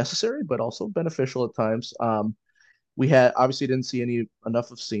only necessary but also beneficial at times. We had obviously didn't see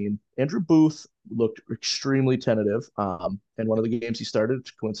enough of Seen. Andrew Booth looked extremely tentative. And one of the games he started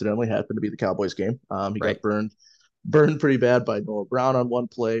coincidentally happened to be the Cowboys game. He Right. got burned pretty bad by Noah Brown on one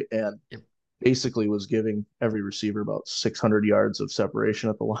play and Yep. basically was giving every receiver about 600 yards of separation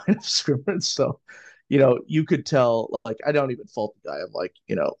at the line of scrimmage. So, you could tell, like, I don't even fault the guy. I'm like,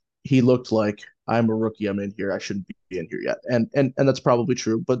 he looked like I'm a rookie. I'm in here. I shouldn't be in here yet. And that's probably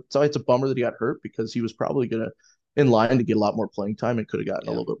true. But so it's a bummer that he got hurt because he was probably going to in line to get a lot more playing time and could have gotten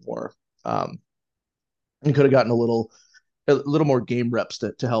a Yeah. little bit more and could have gotten a little more game reps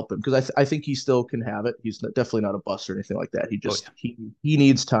to help him because I think he still can have it. He's definitely not a bust or anything like that. He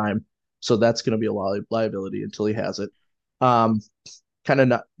needs time, so that's going to be a liability until he has it. Kind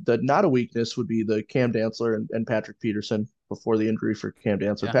of not a weakness would be the Cam Dantzler and Patrick Peterson before the injury for Cam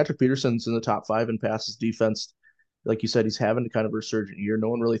Dantzler. Yeah. Patrick Peterson's in the top 5 in passes defense. Like you said, he's having kind of a resurgent year. No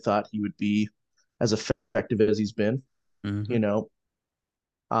one really thought he would be as effective as he's been. Mm-hmm.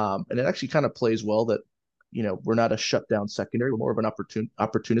 And it actually kind of plays well that we're not a shutdown secondary, we're more of an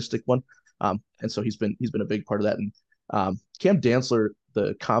opportunistic one. And so he's been a big part of that. And Cam Dantzler,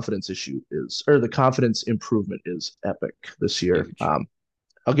 the confidence improvement is epic this year.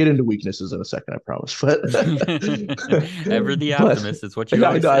 I'll get into weaknesses in a second, I promise. But ever the optimist is what you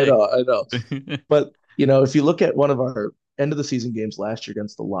always I say. know. But if you look at one of our end of the season games last year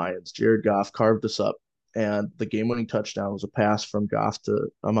against the Lions, Jared Goff carved us up, and the game-winning touchdown was a pass from Goff to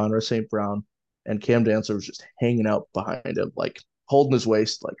Amon-Ra St. Brown, and Cam Dantzler was just hanging out behind him, like holding his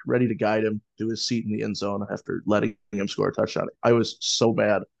waist, like ready to guide him to his seat in the end zone after letting him score a touchdown. I was so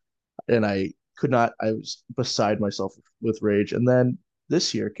mad, and I could not. I was beside myself with rage. And then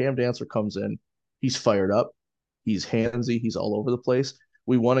this year, Cam Dantzler comes in. He's fired up. He's handsy. He's all over the place.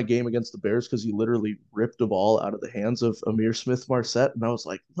 We won a game against the Bears because he literally ripped the ball out of the hands of Amir Smith-Marset. And I was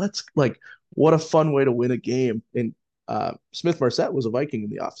like, what a fun way to win a game. And Smith-Marset was a Viking in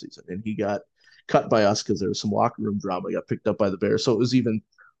the offseason, and he got cut by us because there was some locker room drama. He got picked up by the Bears. So it was even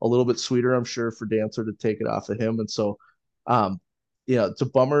a little bit sweeter, I'm sure, for Dantzler to take it off of him. And so, it's a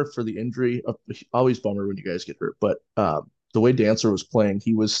bummer for the injury. Always bummer when you guys get hurt. But the way Dantzler was playing,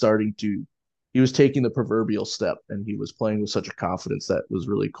 he was taking the proverbial step, and he was playing with such a confidence that was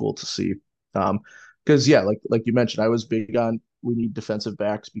really cool to see. Because like you mentioned, I was big on we need defensive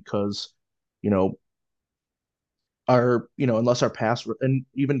backs because unless our pass and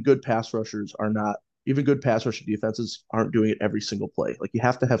even good pass rushers are not even good pass rushing defenses aren't doing it every single play. Like you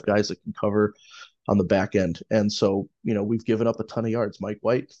have to have guys that can cover on the back end, and so we've given up a ton of yards. Mike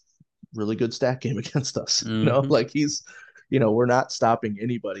White, really good stat game against us. Mm-hmm. Like he's we're not stopping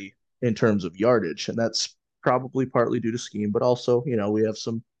anybody in terms of yardage, and that's probably partly due to scheme, but also we have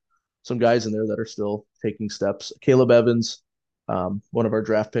some guys in there that are still taking steps. Caleb Evans, one of our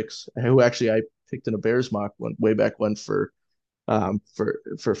draft picks, who actually I picked in a Bears mock way back when for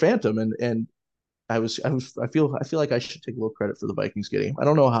Phantom, and I feel like I should take a little credit for the Vikings getting him. I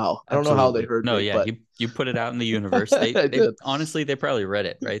don't know how. I don't know how they Absolutely. heard No, me, yeah, but you put it out in the universe. They I they did. honestly they probably read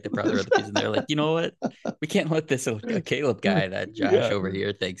it, right? They probably read the piece and they're like, you know what? We can't let this Caleb guy that Josh Yeah, over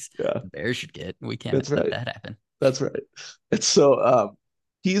here thinks yeah, the Bears should get. We can't that's let right. that happen. That's right. And so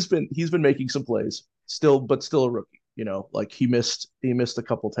he's been making some plays still, but still a rookie. Like he missed a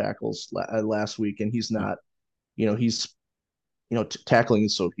couple tackles last week, and he's not. He's tackling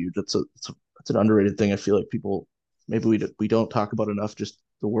is so huge. It's an underrated thing. I feel like people maybe we don't talk about enough. Just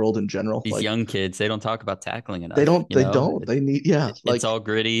the world in general. These Like young kids, they don't talk about tackling they enough. don't they don't they need It's like all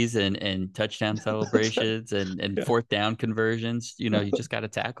gritties and touchdown that's right. celebrations and Yeah, fourth down conversions. You just got to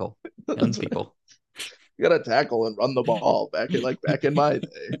tackle young that's right. people. You got to tackle and run the ball back in my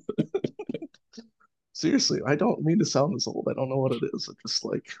day. Seriously, I don't mean to sound this old. I don't know what it is. I'm just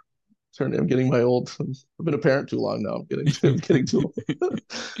like I'm getting my old. I've been a parent too long now. I'm getting too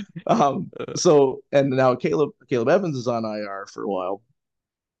old. So and now Caleb Evans is on IR for a while.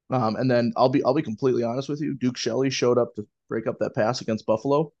 And then I'll be completely honest with you. Duke Shelley showed up to break up that pass against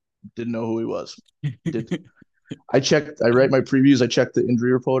Buffalo. Didn't know who he was. Did I checked? I write my previews. I checked the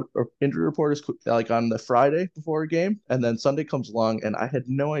injury report is like on the Friday before a game, and then Sunday comes along, and I had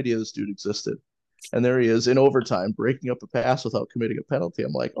no idea this dude existed. And there he is in overtime, breaking up a pass without committing a penalty.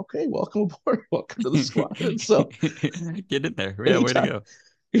 I'm like, okay, welcome aboard, welcome to the squad. And so Get in there. Yeah, way to anytime, go.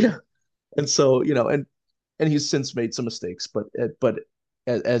 yeah. And so and he's since made some mistakes, but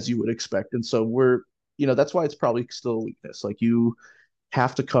as you would expect. And so that's why it's probably still a weakness. Like you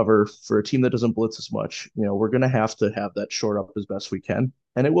have to cover for a team that doesn't blitz as much. We're going to have that short up as best we can,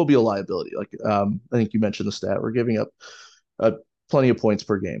 and it will be a liability. Like I think you mentioned the stat, we're giving up uh, plenty of points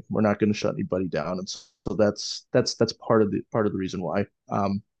per game. We're not going to shut anybody down, and so that's part of the reason why. I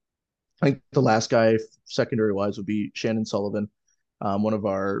think the last guy secondary wise would be Shannon Sullivan, one of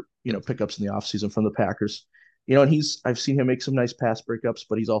our pickups in the offseason from the Packers. And I've seen him make some nice pass breakups,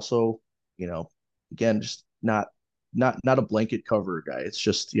 but he's also you know again just not a blanket cover guy. It's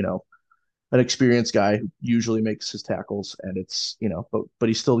just an experienced guy who usually makes his tackles, and it's but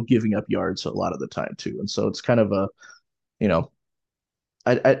he's still giving up yards a lot of the time too. And so it's kind of a you know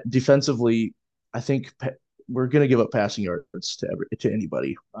defensively, I think we're going to give up passing yards to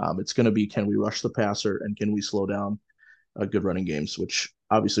anybody. It's going to be, can we rush the passer and can we slow down good running games, which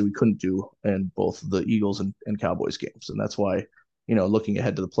obviously we couldn't do in both the Eagles and Cowboys games. And that's why, looking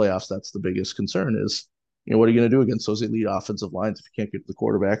ahead to the playoffs, that's the biggest concern is, what are you going to do against those elite offensive lines if you can't get to the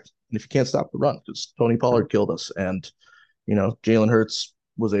quarterback and if you can't stop the run? Because Tony Pollard killed us, and Jalen Hurts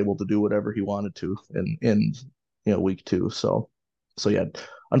was able to do whatever he wanted to in week 2. So yeah,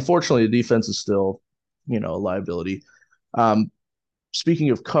 unfortunately, the defense is still a liability. Um, Speaking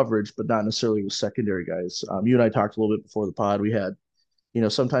of coverage, but not necessarily with secondary guys, you and I talked a little bit before the pod. We had,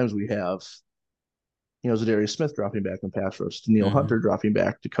 sometimes we have, Zadarius Smith dropping back in pass rush, Neil Hmm. Hunter dropping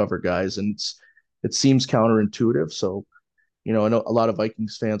back to cover guys, and it seems counterintuitive. So, I know a lot of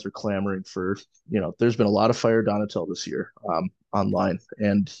Vikings fans are clamoring for, there's been a lot of fire Donatel this year online,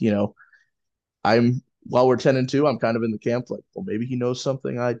 and I'm while we're 10-2, I'm kind of in the camp like, well, maybe he knows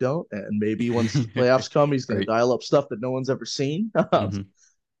something I don't, and maybe once the playoffs come, he's going to Right. dial up stuff that no one's ever seen. Hmm.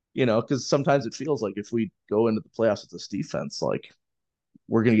 Because sometimes it feels like if we go into the playoffs with this defense, like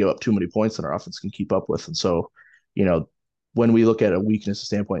we're going to give up too many points than our offense can keep up with. And so, you know, when we look at a weakness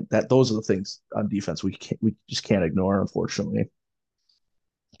standpoint, that those are the things on defense we just can't ignore, unfortunately.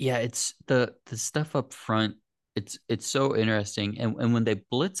 Yeah, it's the stuff up front. It's so interesting, and when they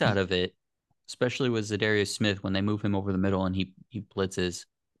blitz out of it, especially with Zadarius Smith, when they move him over the middle and he blitzes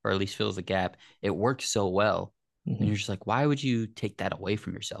or at least fills the gap, it works so well. And Mm-hmm. you're just like, why would you take that away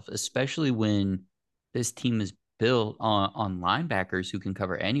from yourself? Especially when this team is built on linebackers who can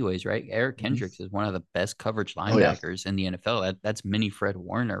cover anyways, right? Eric Mm-hmm. Kendricks is one of the best coverage Oh yeah. linebackers in the NFL. That's mini Fred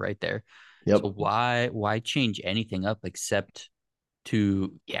Warner right there. Yep. So why change anything up except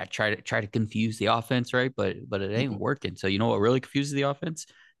to try to confuse the offense, right? But it ain't Mm-hmm. working. So you know what really confuses the offense?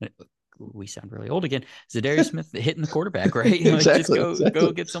 We sound really old again. Zadarius Smith hitting the quarterback, right? Like just Exactly. go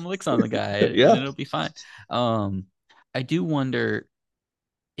Exactly. get some licks on the guy and Yeah. it'll be fine. Um, I do wonder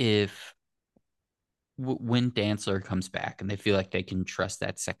if when Dantzler comes back and they feel like they can trust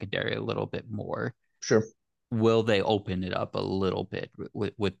that secondary a little bit more, Sure. will they open it up a little bit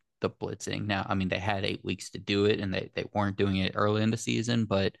with the blitzing? Now, I mean, they had 8 weeks to do it and they weren't doing it early in the season,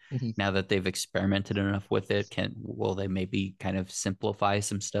 but Mm-hmm. now that they've experimented enough with it, will they maybe kind of simplify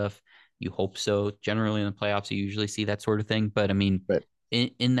some stuff? You hope so. Generally in the playoffs, you usually see that sort of thing. But I mean, Right.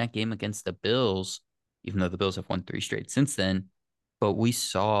 in that game against the Bills, even though the Bills have won 3 straight since then. But we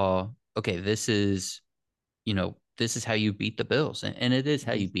saw, okay, this is how you beat the Bills. And it is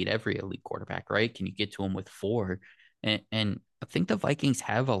how Mhm. you beat every elite quarterback, right? Can you get to them with 4? And I think the Vikings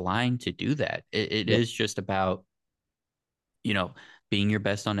have a line to do that. It Yep. is just about, you know, being your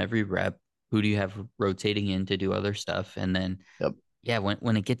best on every rep. Who do you have rotating in to do other stuff? And then, Yep. yeah,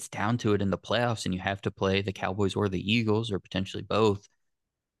 when it gets down to it in the playoffs and you have to play the Cowboys or the Eagles or potentially both,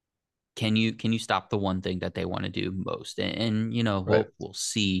 can you stop the one thing that they want to do most? And Right. we'll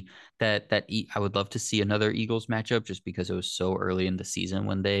see I would love to see another Eagles matchup just because it was so early in the season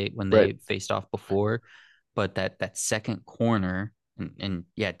when Right. they faced off before. But that second corner and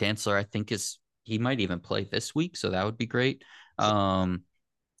yeah, Dantzler I think he might even play this week, so that would be great. Um,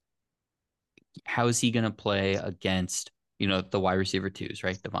 how is he going to play against the wide receiver twos,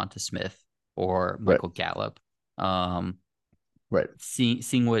 right? Devonta Smith or Right. Michael Gallup. Um, Right.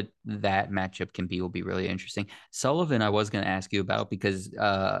 seeing what that matchup can be will be really interesting. Sullivan, I was going to ask you about because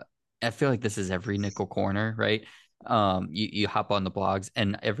I feel like this is every nickel corner, right? You hop on the blogs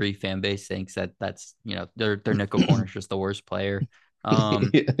and every fan base thinks that's their nickel corner is just the worst player.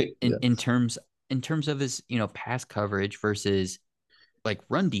 Um, in Yeah. in terms of his pass coverage versus like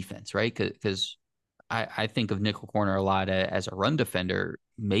run defense, right? Because I think of nickel corner a lot as a run defender,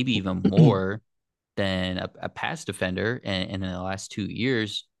 maybe even more than a pass defender. And in the last 2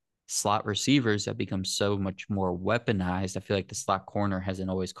 years, slot receivers have become so much more weaponized. I feel like the slot corner hasn't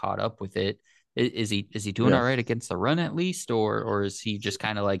always caught up with it. Is he doing Yeah. all right against the run at least, or is he just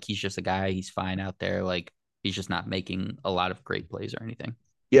kind of like he's just a guy, he's fine out there, like he's just not making a lot of great plays or anything?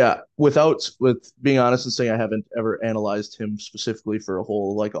 Yeah, with being honest and saying I haven't ever analyzed him specifically for a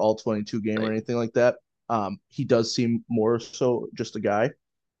whole like all 22 game or Right. anything like that. He does seem more so just a guy.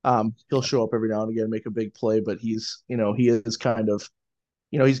 He'll Yeah. show up every now and again, make a big play, but he is kind of,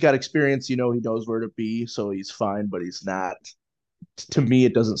 he's got experience, he knows where to be, so he's fine, but he's not. To me,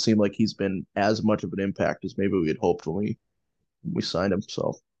 it doesn't seem like he's been as much of an impact as maybe we had hoped when we signed him.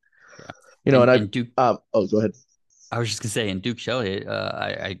 So, Yeah. and And Duke, oh, go ahead. I was just gonna say, and Duke Shelley,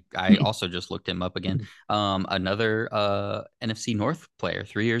 I also just looked him up again. Another NFC North player,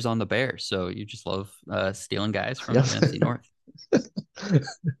 3 years on the Bears. So you just love stealing guys from Yeah, the NFC North.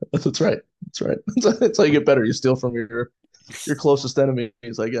 that's right. That's right. That's how you get better. You steal from your closest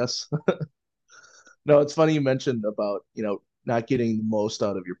enemies, I guess. No, it's funny you mentioned about, not getting the most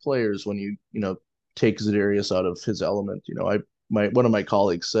out of your players when you take Zedarius out of his element. One of my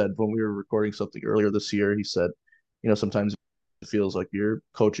colleagues said when we were recording something earlier this year, he said, sometimes it feels like you're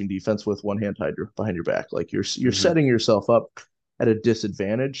coaching defense with one hand tied behind your back. Like you're Hmm. setting yourself up at a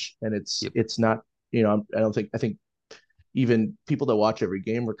disadvantage, and it's Yep. it's not, I think even people that watch every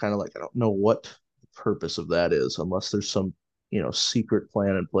game are kind of like, I don't know what the purpose of that is unless there's some, secret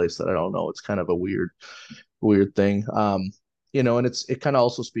plan in place that I don't know. It's kind of a weird thing. And it kind of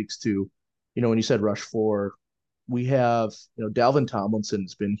also speaks to, when you said rush four, we have, Dalvin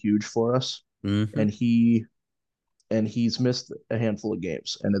Tomlinson's been huge for us, Hmm. and he's missed a handful of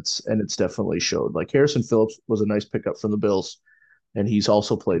games, and it's definitely showed. Like Harrison Phillips was a nice pickup from the Bills, and he's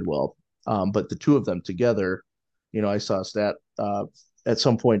also played well. But the two of them together, I saw a stat at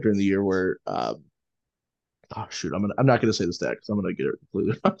some point during the year where oh shoot, I'm not going to say the stat because I'm going to get it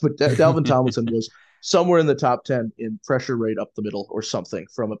completely wrong. But Dalvin Tomlinson was somewhere in the top 10 in pressure rate up the middle or something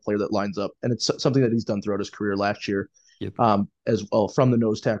from a player that lines up, and it's something that he's done throughout his career last year, Yep. as well from the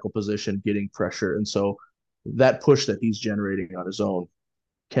nose tackle position, getting pressure, and so that push that he's generating on his own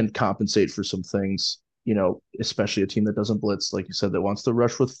can compensate for some things. Especially a team that doesn't blitz, like you said, that wants to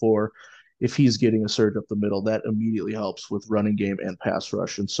rush with four. If he's getting a surge up the middle, that immediately helps with running game and pass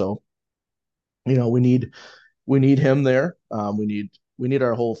rush, and so you know we need we need him there. We need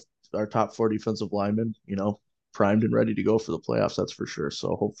our top four defensive linemen, primed and ready to go for the playoffs. That's for sure.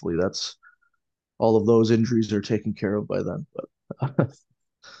 So hopefully that's all of those injuries are taken care of by then. But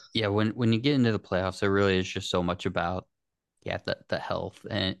Yeah, when you get into the playoffs, it really is just so much about the health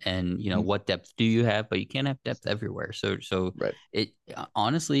and what depth do you have, but you can't have depth everywhere. So right, it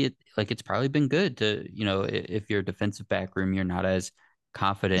honestly it's probably been good to if you're a defensive back room, you're not as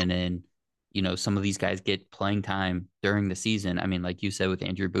confident in some of these guys get playing time during the season. I mean, like you said with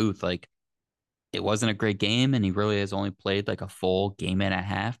Andrew Booth, like it wasn't a great game, and he really has only played like a full game and a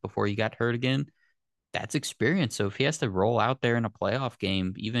half before he got hurt again. That's experience. So if he has to roll out there in a playoff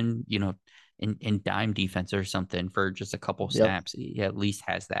game, even, in dime defense or something for just a couple yep, snaps, he at least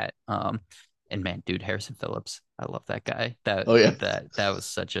has that. And man, dude, Harrison Phillips, I love that guy. That oh yeah, that was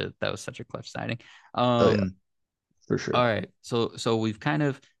such a clutch signing. oh yeah, Um, for all sure, right. So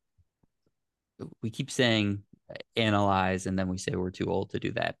we keep saying analyze, and then we say we're too old to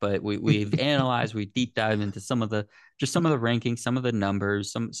do that. But we've analyzed, we deep dive into some of the rankings, some of the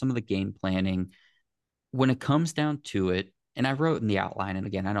numbers, some of the game planning. When it comes down to it, and I wrote in the outline, and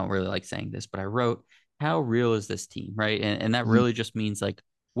again, I don't really like saying this, but I wrote, how real is this team, right? And that Mhm. really just means like,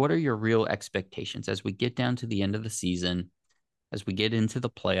 what are your real expectations as we get down to the end of the season, as we get into the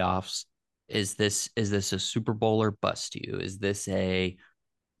playoffs? Is this a Super Bowl or bust to you? Is this a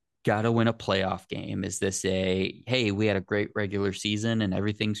gotta win a playoff game? Is this a hey, we had a great regular season and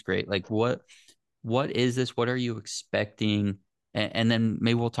everything's great? Like what is this? What are you expecting? And then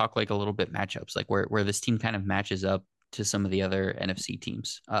maybe we'll talk like a little bit matchups, like where this team kind of matches up to some of the other NFC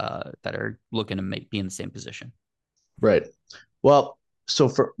teams that are looking to be in the same position. Right. Well, so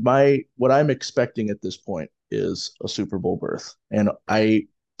for what I'm expecting at this point is a Super Bowl berth. And Right. I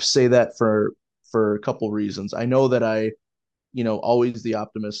say that for a couple reasons. I know that always the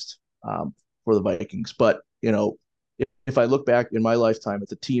optimist for the Vikings, but if I look back in my lifetime at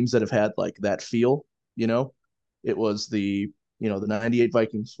the teams that have had like that feel, you know, it was the 98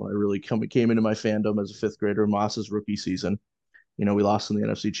 Vikings when I really came into my fandom as a fifth grader, Moss's rookie season. We lost in the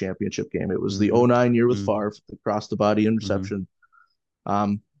NFC Championship game. It was the Mm-hmm. '09 year with Mm-hmm. Favre, the cross the body Mm-hmm. interception.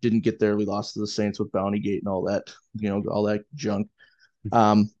 Didn't get there. We lost to the Saints with Bountygate and all that junk.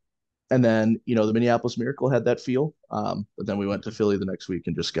 Um, and then, the Minneapolis Miracle had that feel. But then we went to Mm-hmm. Philly the next week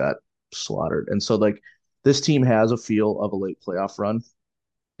and just got slaughtered. And so, like, this team has a feel of a late playoff run.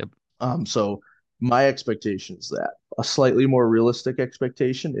 Yep. So my expectation is that a slightly more realistic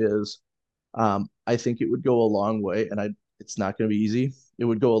expectation is I think it would go a long way, and it's not going to be easy. It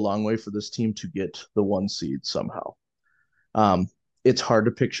would go a long way for this team to get the 1 seed somehow. Um, it's hard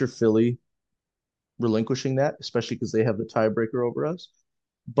to picture Philly relinquishing that, especially because they have the tiebreaker over us.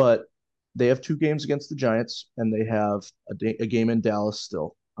 But they have 2 games against the Giants, and they have a game in Dallas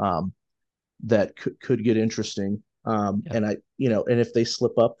still that could get interesting. Yep. And if they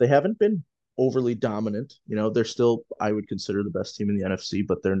slip up, they haven't been overly dominant. They're still, I would consider, the best team in the NFC,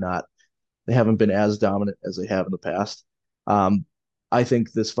 but they're not. They haven't been as dominant as they have in the past. Um, I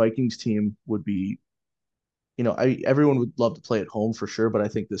think this Vikings team would be, everyone would love to play at home for sure, but I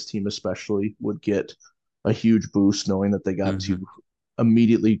think this team especially would get a huge boost knowing that they got Mm-hmm. to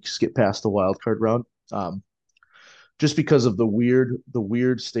immediately skip past the wild card round. Just because of the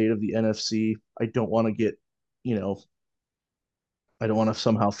weird state of the NFC, I don't want to get, you know, I don't want to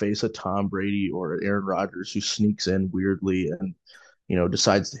somehow face a Tom Brady or an Aaron Rodgers who sneaks in weirdly and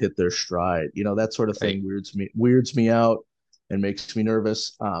decides to hit their stride. That sort of Right. thing weirds me out and makes me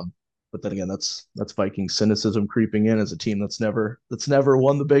nervous. But then again, that's Viking cynicism creeping in as a team that's never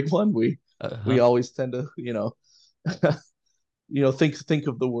won the big one. We Uh-huh. always tend to think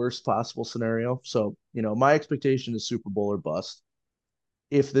of the worst possible scenario. So my expectation is Super Bowl or bust.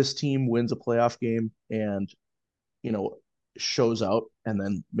 If this team wins a playoff game and you know shows out and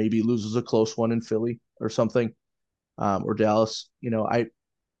then maybe loses a close one in Philly or something, or Dallas,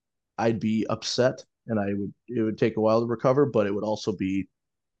 I'd be upset and it would take a while to recover, but it would also be,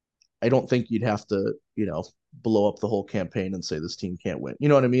 I don't think you'd have to, blow up the whole campaign and say this team can't win. You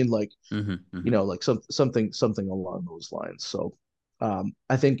know what I mean? Like, Mm-hmm. Mm-hmm. like something along those lines. So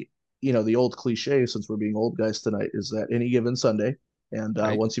I think, the old cliche, since we're being old guys tonight, is that any given Sunday, and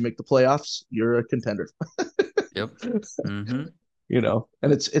Right. once you make the playoffs, you're a contender. Yep. Mm-hmm.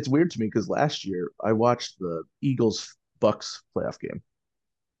 And it's weird to me because last year I watched the Eagles Bucks playoff game,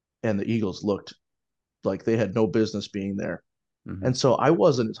 and the Eagles looked like they had no business being there. Mm-hmm. And so I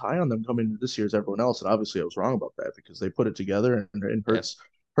wasn't as high on them coming into this year as everyone else. And obviously I was wrong about that because they put it together, and Yep.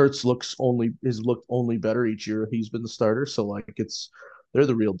 Hurts has looked only better each year he's been the starter. So like they're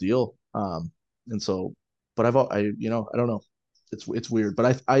the real deal. And so, but I don't know. It's weird,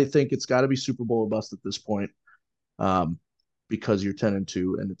 but I think it's got to be Super Bowl or bust at this point. Um, because you're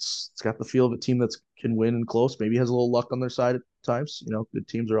 10-2, and it's got the feel of a team that can win and close. Maybe has a little luck on their side at times. Good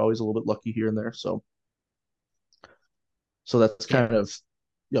teams are always a little bit lucky here and there. So that's Yeah. kind of,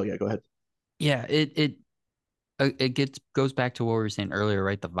 oh yeah, go ahead. Yeah. It goes back to what we were saying earlier,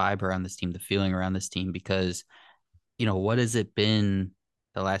 right? The vibe around this team, the feeling around this team, because what has it been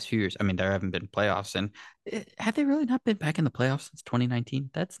the last few years? I mean, there haven't been playoffs, and have they really not been back in the playoffs since 2019?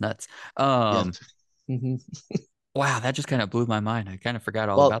 That's nuts. Yeah. Um, Mm-hmm. wow, that just kind of blew my mind. I kind of forgot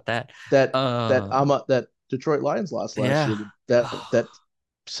all Well, about that. that Uh, that Detroit Lions lost last yeah. year, that Oh,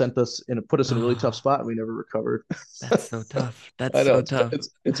 sent us and put us in a really tough oh, spot, and we never recovered. that's so tough. That's I know so it's tough.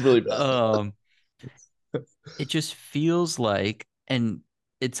 it's really bad. Um, it just feels like, and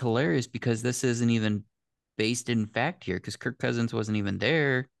it's hilarious because this isn't even based in fact here, because Kirk Cousins wasn't even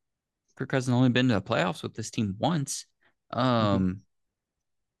there. Kirk Cousins only been to the playoffs with this team once. Mm-hmm. Um,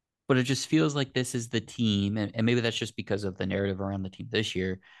 but it just feels like this is the team, and maybe that's just because of the narrative around the team this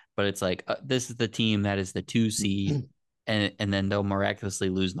year. But it's like this is the team that is the 2 seed, and then they'll miraculously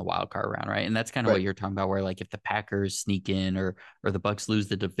lose in the wild card round, right? And that's kind of what Right. you're talking about, where like if the Packers sneak in or the Bucks lose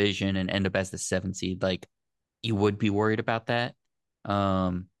the division and end up as the 7 seed, like you would be worried about that.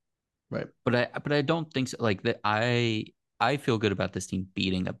 Um, Right. but I don't think so. Like that, I feel good about this team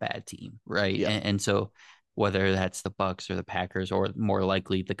beating a bad team, right? Yeah. And so whether that's the Bucks or the Packers or more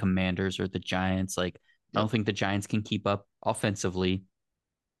likely the Commanders or the Giants, like I Yep. don't think the Giants can keep up offensively.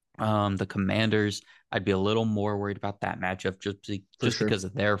 The Commanders, I'd be a little more worried about that matchup For just sure. because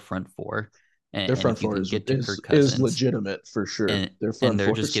of their front four, Their and front if you four can is get to is Kirk is Cousins, legitimate for sure. and Their and front they're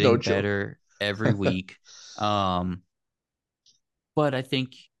four just is no getting joke. better every week. Um, but I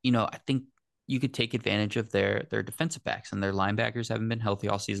think you could take advantage of their defensive backs and their linebackers haven't been healthy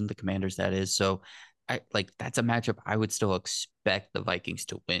all season. The Commanders, that is. So I like that's a matchup I would still expect the Vikings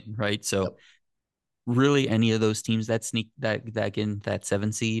to win, right? So Yep. really, any of those teams that sneak that get in that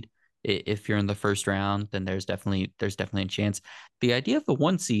 7 seed, if you're in the first round, then there's definitely a chance. The idea of the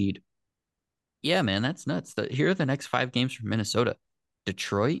 1 seed, yeah, man, that's nuts. Here are the next 5 games from Minnesota: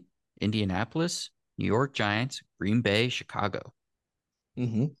 Detroit, Indianapolis, New York Giants, Green Bay, Chicago.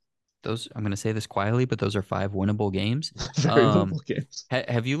 Hmm. Those, I'm going to say this quietly, but those are 5 winnable games. Very Um, winnable games.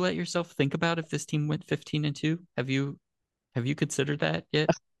 have you let yourself think about if this team went 15-2? Have you considered that yet?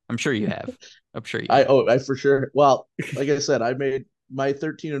 I'm sure you have. I'm sure you have. I for sure. Well, like I said, I made my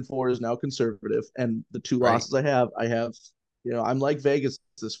 13-4 is now conservative, and the two Right. losses I have, I'm like Vegas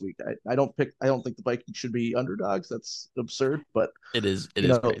this week. I don't think the Vikings should be underdogs. That's absurd. But It you is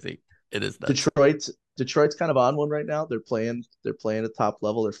know, crazy. It is nuts. Detroit's kind of on one right now. They're playing at top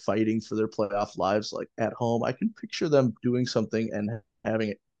level. They're fighting for their playoff lives, like at home. I can picture them doing something and having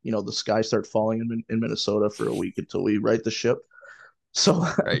it, the sky start falling in Minnesota for a week until we right the ship. So,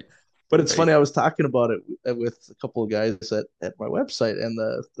 Right. but it's Right. funny. I was talking about it with a couple of guys at my website, and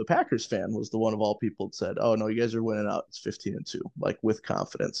the Packers fan was the one of all people that said, "Oh no, you guys are winning out. It's 15-2, like with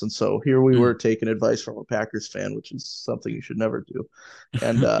confidence." And so here we were Mm. taking advice from a Packers fan, which is something you should never do.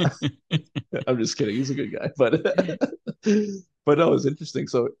 And I'm just kidding. He's a good guy, but but no, it's interesting.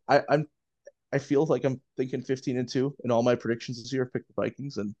 So I feel like I'm thinking 15-2 in all my predictions this year. I've picked the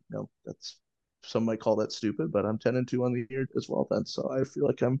Vikings, and that's some might call that stupid, but I'm 10-2 on the year as well. Then, so I feel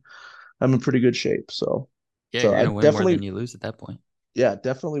like I'm in pretty good shape. So Yeah, so you're I gonna win more than definitely, you lose at that point. yeah,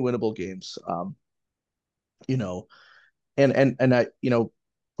 definitely winnable games. You know, and I,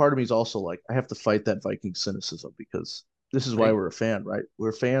 part of me is also like I have to fight that Viking cynicism because this is why Right. we're a fan, right?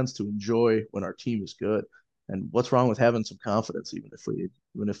 We're fans to enjoy when our team is good. And what's wrong with having some confidence, even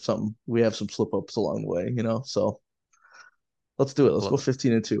if something we have some slip ups along the way. So let's do it. I Let's go love it.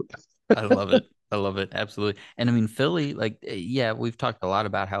 15-2. I love it. I love it. Absolutely. And I mean, Philly, like, yeah, we've talked a lot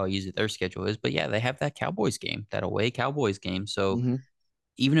about how easy their schedule is, but yeah, they have that Cowboys game, that away Cowboys game. So Mm-hmm.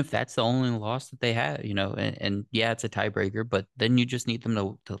 even if that's the only loss that they have, and yeah, it's a tiebreaker, but then you just need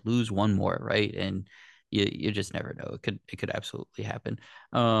them to lose one more, right? And you just never know. It could absolutely happen.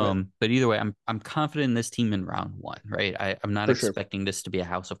 Right. But either way, I'm confident in this team in round one, right? I'm not For sure. expecting this to be a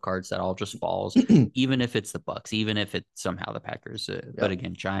house of cards that all just falls, even if it's the Bucks, even if it's somehow the Packers. But Yep.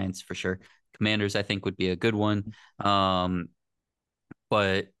 again, Giants for sure. Commanders, I think, would be a good one. Um,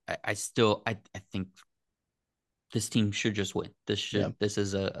 but I think this team should just win. Yeah. This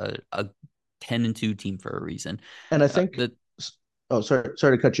is a 10-2 team for a reason. And I think, The oh, sorry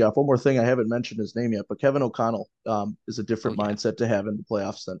to cut you off. One more thing, I haven't mentioned his name yet, but Kevin O'Connell is a Oh different yeah, mindset to have in the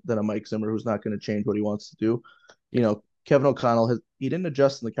playoffs than a Mike Zimmer who's not going to change what he wants to do. yeah, Kevin O'Connell he didn't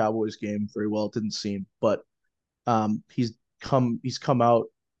adjust in the Cowboys game very well, it didn't seem, but he's come out.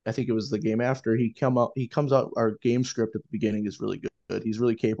 I think it was the game after he comes out. Our game script at the beginning is really good. He's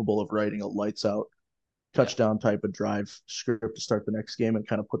really capable of writing a lights out yeah, touchdown type of drive script to start the next game and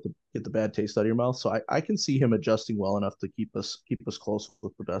kind of get the bad taste out of your mouth. So I can see him adjusting well enough to keep us close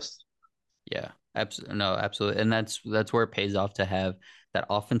with the best. yeah. Absolutely, no, absolutely, and that's where it pays off to have that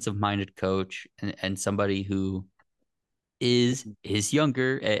offensive minded coach and somebody who is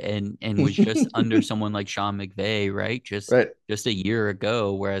younger and was just under someone like Sean McVay, right? Just Right. just a year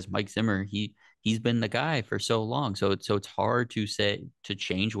ago, whereas Mike Zimmer, he's been the guy for so long. So it's hard to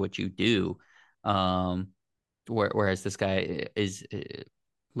change what you do. Um, whereas this guy is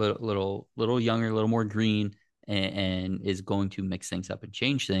little younger, a little more green, and is going to mix things up and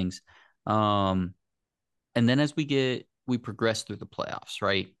change things. Um, and then as we progress through the playoffs,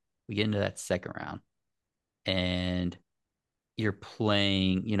 right? We get into that second round, and you're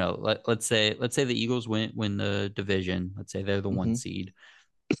playing, let's say the Eagles win the division. Let's say they're the one Mm-hmm. seed.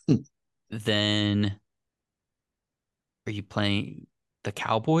 Then are you playing? the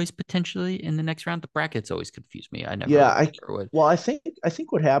Cowboys potentially in the next round. The brackets always confuse me. I never Yeah, really sure what. well, I think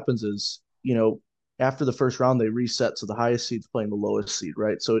what happens is, after the first round they reset, so the highest seed's playing the lowest seed,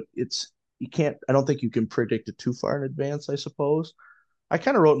 right? So it's you can't I don't think you can predict it too far in advance, I suppose. I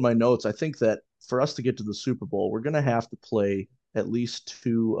kind of wrote in my notes, I think that for us to get to the Super Bowl, we're going to have to play at least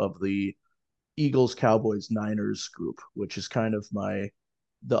two of the Eagles, Cowboys, Niners group, which is kind of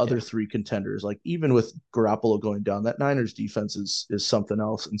the other Yeah. three contenders. Like even with Garoppolo going down, that Niners defense is something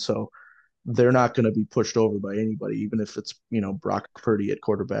else, and so they're not going to be pushed over by anybody, even if it's Brock Purdy at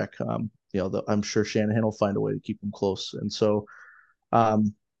quarterback. I'm sure Shanahan will find a way to keep them close, and so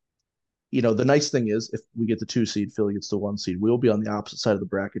um, the nice thing is if we get the 2 seed, Philly gets the 1 seed. We'll be on the opposite side of the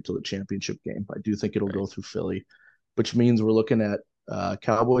bracket to the championship game. I do think it'll Right. go through Philly, which means we're looking at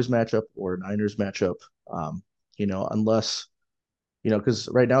Cowboys matchup or Niners matchup. Unless because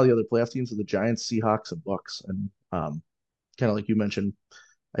right now the other playoff teams are the Giants, Seahawks, and Bucks, and kind of like you mentioned,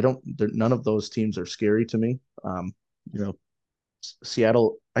 I don't. None of those teams are scary to me. You know,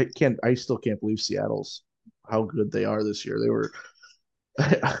 Seattle. I still can't believe Seattle's how good they are this year. They were.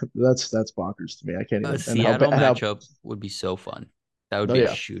 That's bonkers to me. I can't A even. And how Seattle bad. How. matchup would be so fun. That would Oh be a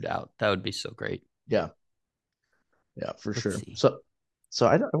yeah, shootout. That would be so great. yeah, yeah, for Let's sure. see. So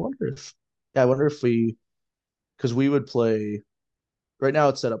I wonder if. Yeah, I wonder if because we would play. Right now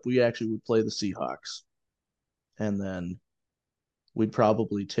it's set up. We actually would play the Seahawks, and then we'd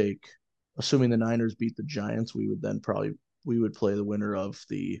probably take, assuming the Niners beat the Giants, we would play the winner of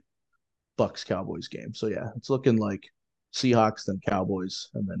the Bucks Cowboys game. So yeah, it's looking like Seahawks, then Cowboys,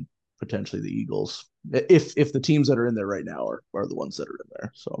 and then potentially the Eagles. If the teams that are in there right now are the ones that are in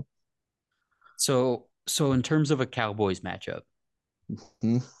there. So So in terms of a Cowboys matchup,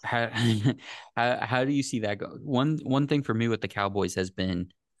 hmm, how how do you see that go? One thing for me with the Cowboys has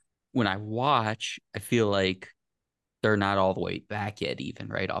been when I watch, I feel like they're not all the way back yet, even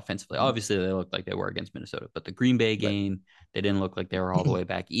right offensively. Obviously, they looked like they were against Minnesota, but the Green Bay right. game, they didn't look like they were all the way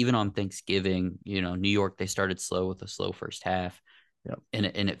back. Even on Thanksgiving, New York, they started slow with a slow first half, Yeah. and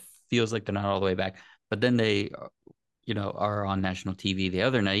it feels like they're not all the way back. But then they, are on national TV the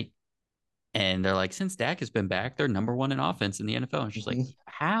other night, and they're like, since Dak has been back, they're number one in offense in the NFL. It's just like, Hmm.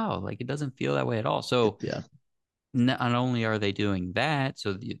 how? Like, it doesn't feel that way at all. So Yeah. not only are they doing that,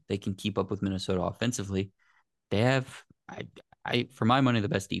 so they can keep up with Minnesota offensively, they have, for my money, the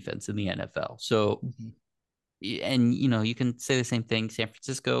best defense in the NFL. So, Hmm. and you can say the same thing. San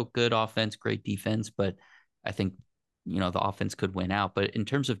Francisco, good offense, great defense, but I think the offense could win out. But in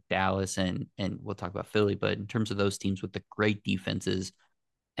terms of Dallas and we'll talk about Philly, but in terms of those teams with the great defenses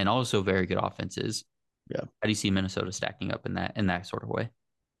and also very good offenses, Yeah. how do you see Minnesota stacking up in that sort of way?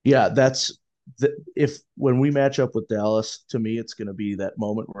 Yeah. If when we match up with Dallas, to me, it's going to be that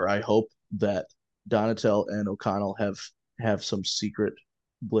moment where I hope that Donatel and O'Connell have some secret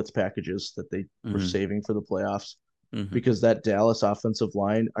blitz packages that they were Mm-hmm. saving for the playoffs, Mm-hmm. because that Dallas offensive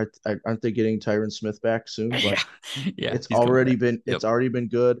line, aren't they getting Tyron Smith back soon? Yeah, Like yeah, it's he's coming already back. been Yep. it's already been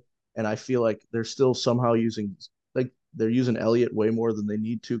good, and I feel like they're still somehow using, like they're using Elliott way more than they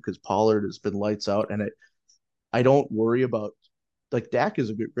need to because Pollard has been lights out, and I don't worry about, like Dak is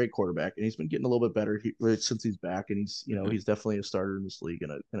a great quarterback and he's been getting a little bit better since he's back, and Mm-hmm. he's definitely a starter in this league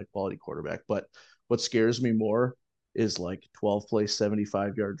and a quality quarterback. But what scares me more is like 12 play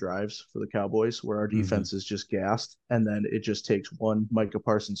 75-yard drives for the Cowboys where our Mm-hmm. defense is just gassed, and then it just takes one Micah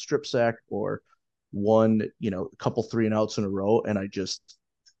Parsons strip sack or one a couple 3-and-outs in a row, and I just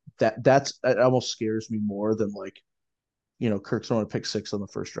that almost scares me more than like Kirk's throwing a pick six on the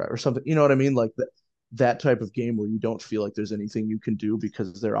first drive or something. You know what I mean? Like that type of game where you don't feel like there's anything you can do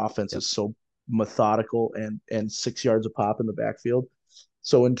because their offense Yep. is so methodical and 6 yards a pop in the backfield.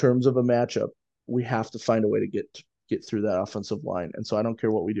 So in terms of a matchup, we have to find a way to get through that offensive line. And so I don't care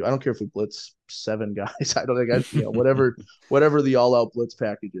what we do. I don't care if we blitz 7 guys. I don't think whatever the all out blitz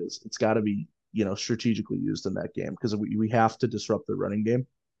package is, it's got to be strategically used in that game because we have to disrupt the running game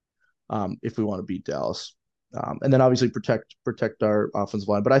if we want to beat Dallas. And then obviously protect our offensive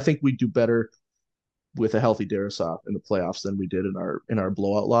line. But I think we do better with a healthy Darisaw in the playoffs than we did in our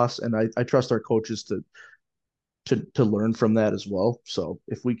blowout loss. And I trust our coaches to learn from that as well. So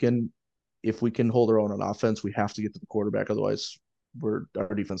if we can hold our own on offense, we have to get to the quarterback. Otherwise,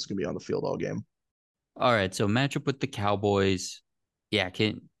 our defense is gonna be on the field all game. All right, so matchup with the Cowboys. Yeah,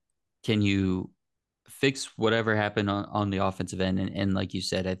 can you fix whatever happened on the offensive end? And like you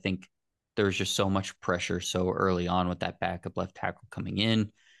said, I think there was just so much pressure so early on with that backup left tackle coming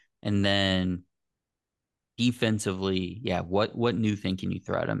in. And then defensively, yeah, what new thing can you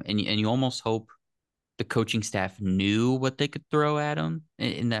throw at them? And you almost hope the coaching staff knew what they could throw at him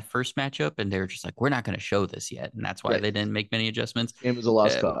in that first matchup, and they were just like, we're not going to show this yet, and that's why Right. they didn't make many adjustments. Game is a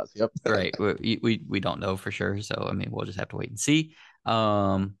lost Uh, cause. Yep. right. We don't know for sure, so I mean, we'll just have to wait and see.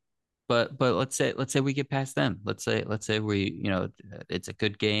 Um, but let's say we get past them. Let's say we, it's a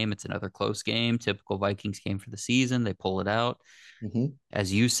good game. It's another close game. Typical Vikings game for the season. They pull it out. Hmm.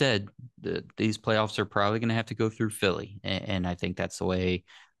 As you said, these playoffs are probably going to have to go through Philly, and I think that's the way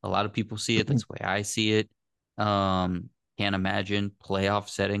a lot of people see it. That's the way I see it. Can't imagine playoff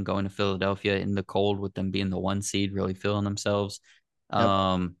setting going to Philadelphia in the cold with them being the 1 seed, really feeling themselves. Yep.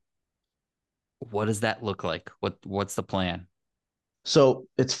 Um, what does that look like? What's the plan? So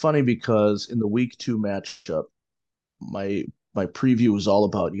it's funny because in the week 2 matchup, my my preview was all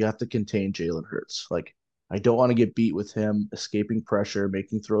about you have to contain Jalen Hurts. Like I don't want to get beat with him escaping pressure,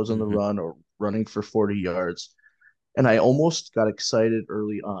 making throws on the Mm-hmm. run, or running for 40 yards. And I almost got excited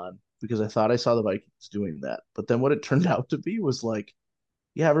early on because I thought I saw the Vikings doing that. But then what it turned out to be was like,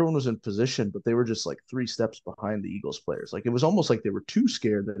 yeah, everyone was in position, but they were just like 3 steps behind the Eagles players. Like it was almost like they were too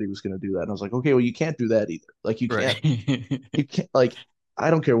scared that he was going to do that. And I was like, okay, well, you can't do that either. Like Right. you can't like I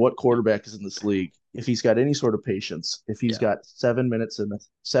don't care what quarterback is in this league. If he's got any sort of patience, if he's Yeah. got 7 minutes and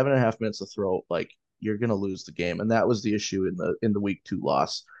 7.5 minutes to throw, like you're gonna lose the game. And that was the issue in the week 2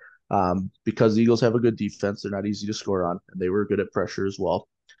 loss. Because the Eagles have a good defense, they're not easy to score on, and they were good at pressure as well.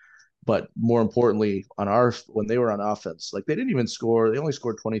 But more importantly, on our when they were on offense, like they didn't even score. They only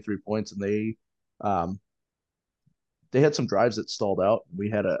scored 23 points, and um, they had some drives that stalled out. I think we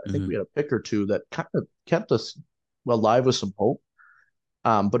Mm-hmm. had a pick or two that kind of kept us well live with some hope.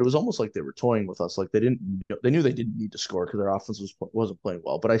 But it was almost like they were toying with us. Like they knew they didn't need to score because their offense wasn't playing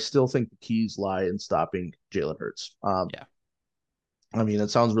well. But I still think the keys lie in stopping Jalen Hurts. Yeah. I mean, it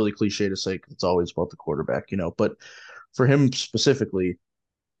sounds really cliche to say 'cause it's always about the quarterback, but for him specifically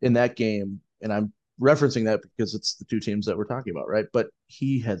in that game, and I'm referencing that because it's the two teams that we're talking about, right? But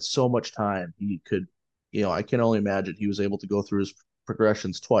he had so much time. He could, I can only imagine he was able to go through his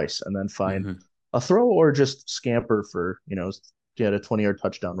progressions twice and then find Mm-hmm. a throw or just scamper for, he had a 20-yard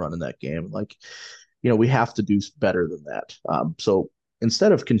touchdown run in that game. Like, we have to do better than that. So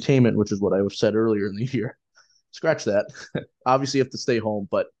instead of containment, which is what I said earlier in the year, scratch that. Obviously, you have to stay home,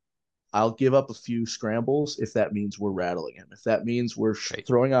 but I'll give up a few scrambles if that means we're rattling him. If that means we're Right.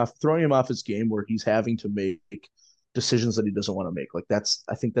 throwing him off his game where he's having to make decisions that he doesn't want to make. Like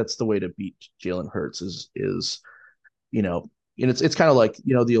I think that's the way to beat Jalen Hurts is you know, and it's kind of like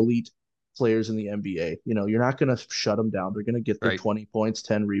the elite players in the NBA. You're not going to shut them down. They're going to get their Right. 20 points,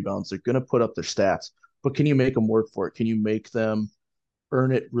 10 rebounds. They're going to put up their stats. But can you make them work for it? Can you make them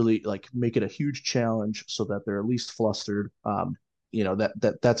earn it really like make it a huge challenge so that they're at least flustered.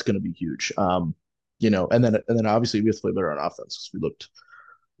 That's going to be huge. And then obviously we have to play better on offense because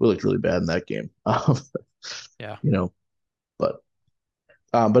we looked really bad in that game. Yeah. You know, but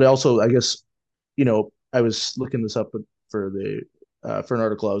also I guess I was looking this up for an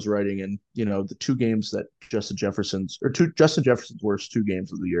article I was writing, and the two games that Justin Jefferson's worst 2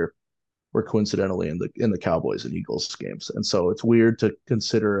 games of the year were coincidentally in the Cowboys and Eagles games. And so it's weird to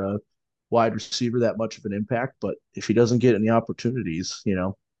consider a wide receiver that much of an impact, but if he doesn't get any opportunities,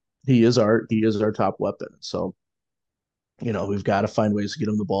 he is our top weapon. So, we've got to find ways to get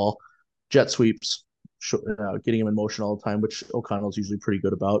him the ball. Jet sweeps, getting him in motion all the time, which O'Connell's usually pretty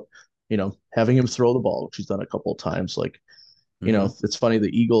good about. Having him throw the ball, which he's done a couple of times. Like, Mm-hmm. it's funny. The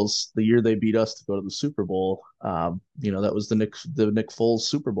Eagles, the year they beat us to go to the Super Bowl, that was the Nick Foles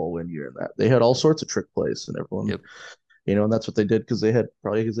Super Bowl win year. And that they had all sorts of trick plays, and everyone, Yep. and that's what they did because they had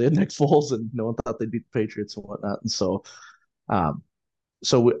Nick Foles, and no one thought they'd beat the Patriots and whatnot. And um,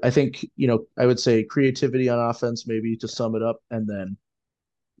 so I think I would say creativity on offense, maybe to sum it up, and then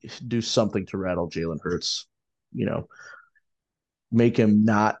do something to rattle Jalen Hurts. You know, make him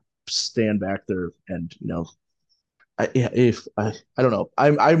not stand back there and if I don't know,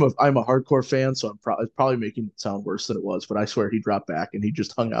 I'm a hardcore fan, so it's probably making it sound worse than it was. But I swear he dropped back and he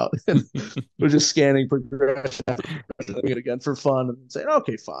just hung out and was just scanning progression after progression, doing it again for fun and saying,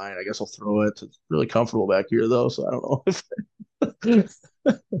 "Okay, fine, I guess I'll throw it." It's really comfortable back here though, so I don't know if.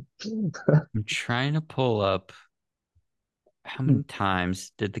 I'm trying to pull up how many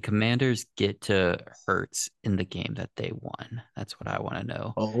times did the Commanders get to Hurts in the game that they won? That's what I want to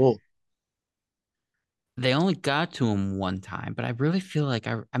know. Oh, They only got to him one time, but I really feel like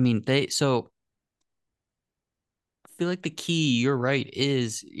I mean I feel like the key, you're right,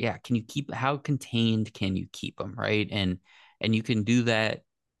 is yeah, can you keep how contained can you keep them, right? And you can do that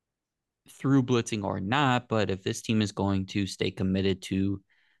through blitzing or not, but if this team is going to stay committed to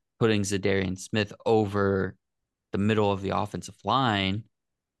putting Zadarian Smith over the middle of the offensive line,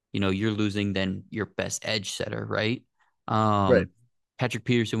 you're losing then your best edge setter, right? Right. Um, Patrick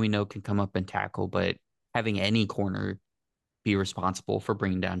Peterson, we know, can come up and tackle, but having any corner be responsible for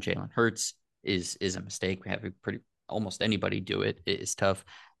bringing down Jalen Hurts is a mistake. Having pretty almost anybody do it is tough.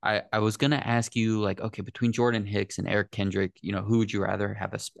 I was gonna ask you like, okay, between Jordan Hicks and Eric Kendrick, who would you rather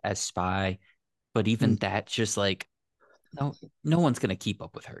have as spy? But even Mm. that, just like no, no one's gonna keep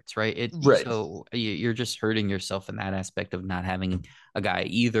up with Hurts, right? Right. So you're just hurting yourself in that aspect of not having a guy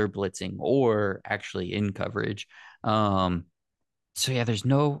either blitzing or actually in coverage. Um, so yeah, there's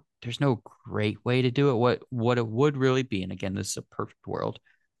no great way to do it. What it would really be, and again, this is a perfect world,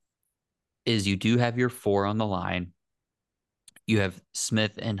 is you do have your four on the line. You have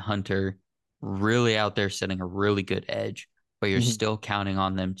Smith and Hunter really out there setting a really good edge, but you're Hmm. still counting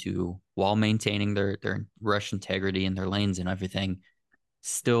on them to, while maintaining their rush integrity and their lanes and everything,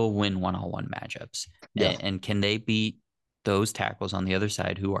 still win one-on-one matchups. Yeah. And can they beat those tackles on the other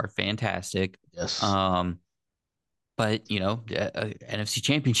side who are fantastic? Yes. Um, but NFC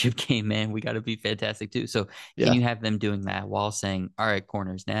Championship game, man, we got to be fantastic too. So can Yeah. you have them doing that while saying, all right,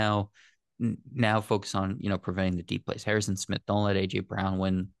 corners now focus on preventing the deep plays. Harrison Smith, don't let AJ Brown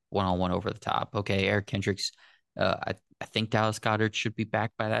win one-on-one over the top. Okay, Eric Kendricks, I think Dallas Goddard should be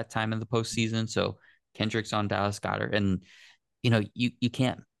back by that time in the postseason. So Kendricks on Dallas Goddard, and you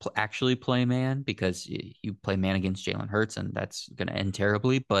can't actually play man because you play man against Jalen Hurts, and that's going to end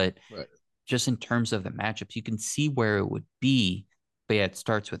terribly. But Right. just in terms of the matchups, you can see where it would be. But yeah, it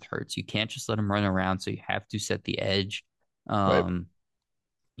starts with Hurts. You can't just let him run around, so you have to set the edge. Right. Um,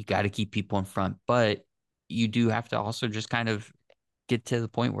 you got to keep people in front, but you do have to also just kind of get to the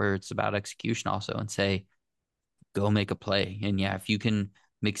point where it's about execution also and say, go make a play. And yeah, if you can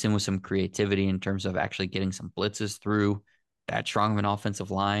mix in with some creativity in terms of actually getting some blitzes through that strong of an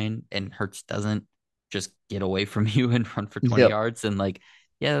offensive line and Hurts doesn't just get away from you and run for 20 Yep. yards, and like,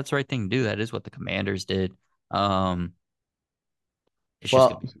 yeah, that's the right thing to do. That is what the Commanders did. Um, it's just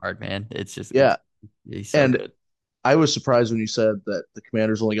gonna Well, be hard, man. It's just yeah. he's so And good. I was surprised when you said that the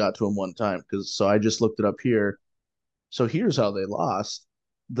Commanders only got to him one time because so I just looked it up here. So here's how they lost.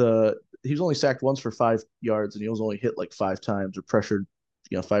 The He was only sacked once for 5 yards, and he was only hit like 5 times or pressured,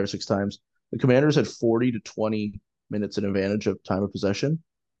 5 or 6 times. The Commanders had 40 to 20 minutes in advantage of time of possession.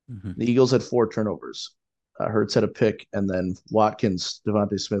 Mhm. The Eagles had 4 turnovers. Hurts had a pick, and then Watkins,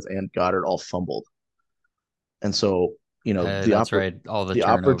 Devontae Smith, and Goddard all fumbled. And so, That's right. All the the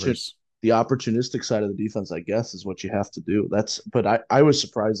opportun turnovers. the opportunistic side of the defense, I guess, is what you have to do. But I was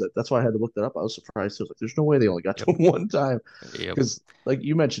surprised that's why I had to look that up. I was surprised. I was like, there's no way they only got Yep. to him one time Yep. because, like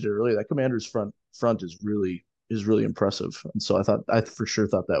you mentioned it earlier, that Commanders front is really impressive. And so I for sure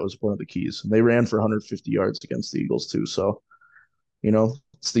thought that was one of the keys. And they ran for 150 yards against the Eagles too. So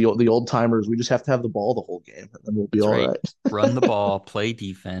it's the old timers. We just have to have the ball the whole game, and then we'll be That's all right. right. Run the ball, play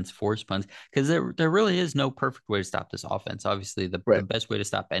defense, force punts. Because there really is no perfect way to stop this offense. Obviously, the Right. best way to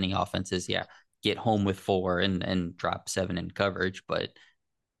stop any offense is, yeah, get home with four and drop seven in coverage. But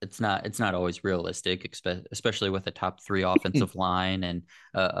it's not always realistic, especially with a top three offensive line and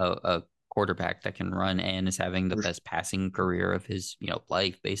a quarterback that can run and is having the best passing career of his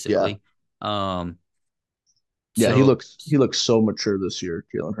life, Yeah. basically. Um, Yeah, he so looks he looks so mature this year,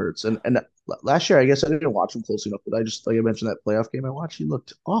 Jalen Hurts. And last year, I guess I didn't watch him closely enough, but I just like I mentioned that playoff game I watched, he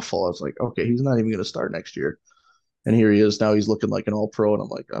looked awful. I was like, okay, he's not even going to start next year. And here he is now. He's looking like an all pro, and I'm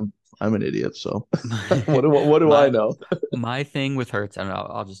like, I'm an idiot. So what do I my know? my thing with Hurts, and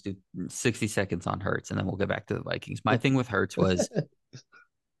I'll just do 60 seconds on Hurts, and then we'll get back to the Vikings. My thing with Hurts was,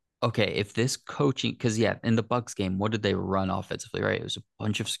 okay, if this coaching, because yeah, in the Bucks game, what did they run offensively, right? It was a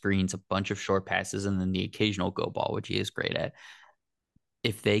bunch of screens, a bunch of short passes, and then the occasional go ball, which he is great at.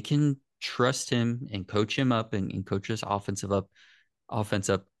 If they can trust him and coach him up and coach this offense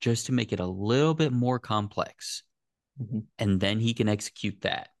up just to make it a little bit more complex, Mhm. and then he can execute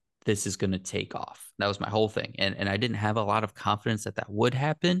that, this is going to take off. That was my whole thing. And I didn't have a lot of confidence that would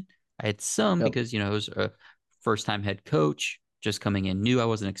happen. I had some Yep. because, it was a first time head coach just coming in new. I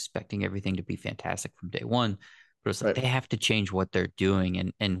wasn't expecting everything to be fantastic from day one. But it's like Right. they have to change what they're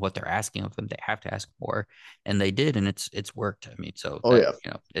doing and what they're asking of them. They have to ask more, and they did, and it's worked. I mean, so Oh that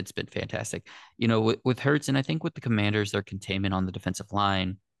yeah. it's been fantastic. With Hurts, and I think with the Commanders, their containment on the defensive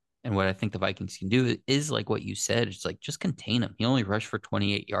line and what I think the Vikings can do is like what you said. It's like just contain him. He only rushed for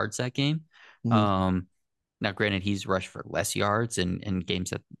 28 yards that game. Mhm. Um, Now, granted, he's rushed for less yards in games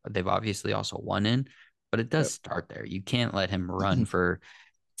that they've obviously also won in, but it does Yep. start there. You can't let him run for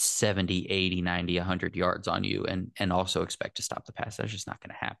 70, 80, 90, 100 yards on you and also expect to stop the pass. That's just not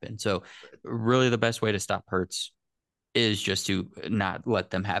going to happen. So, really, the best way to stop Hurts, is just to not let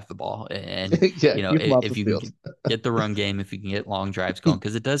them have the ball. And, Yeah, keep them off the if you can field. get the run game, if you can get long drives going,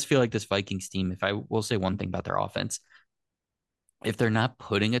 because it does feel like this Vikings team, if I will say one thing about their offense, if they're not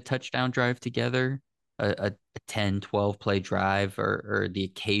putting a touchdown drive together, a 10, 12 play drive or the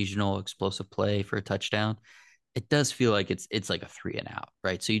occasional explosive play for a touchdown, it does feel like it's like a 3 and out,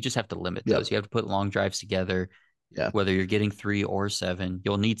 right? So you just have to limit Yep. those. You have to put long drives together, Yeah. whether you're getting 3 or 7.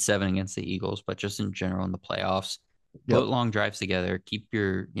 You'll need 7 against the Eagles, but just in general in the playoffs, put Yep. long drives together. Keep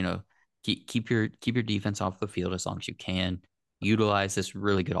your, keep your defense off the field as long as you can. Utilize this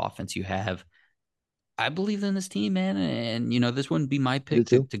really good offense you have. I believe in this team, man, and this wouldn't be my I do pick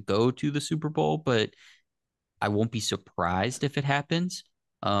to too. to go to the Super Bowl, but I won't be surprised if it happens.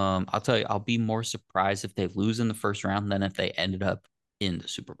 I'll tell you, I'll be more surprised if they lose in the first round than if they ended up in the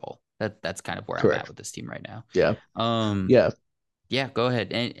Super Bowl. That's kind of where I'm at Correct. with this team right now. Yeah. Um, Yeah. yeah, go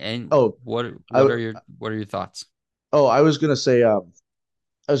ahead. And Oh, what I what are your thoughts? I was gonna say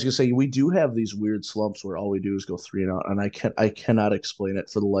we do have these weird slumps where all we do is go 3 and out, and I cannot explain it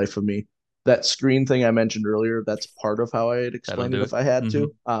for the life of me. That screen thing I mentioned earlier, that's part of how I'd That'll explain it do if it. I had Mm-hmm.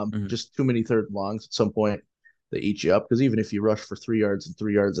 to. Mm-hmm. Just too many third and longs at some point, they eat you up, because even if you rush for 3 yards and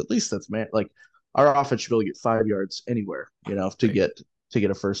 3 yards, at least that's man like our offense should be able to get 5 yards anywhere, to Right.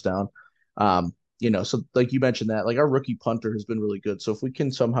 get a first down. So like you mentioned that, like our rookie punter has been really good. So if we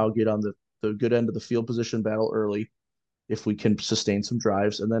can somehow get on the good end of the field position battle early, if we can sustain some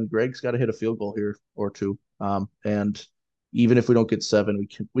drives, and then Greg's got to hit a field goal here or two. And even if we don't get 7,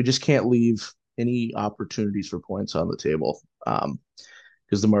 we just can't leave any opportunities for points on the table.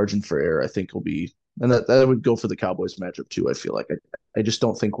 Because the margin for error, I think, will be, and that would go for the Cowboys matchup too. I feel like I just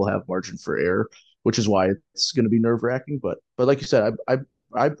don't think we'll have margin for error, which is why it's going to be nerve wracking. But like you said,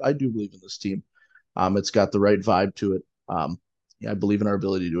 I do believe in this team. It's got the right vibe to it. Yeah, I believe in our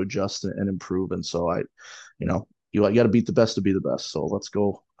ability to adjust and improve, and so you know, you got to beat the best to be the best. So let's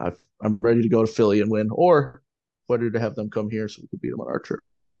go. I'm ready to go to Philly and win, or ready to have them come here so we can beat them on our turf.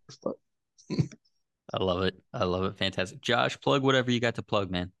 But I love it. I love it. Fantastic. Josh, plug whatever you got to plug,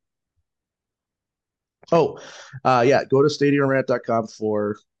 man. oh, yeah, go to stadiumrant.com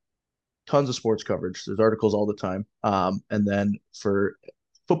for tons of sports coverage. There's articles all the time. And then for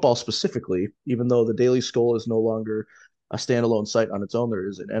football specifically, even though the Daily Skull is no longer a standalone site on its own, there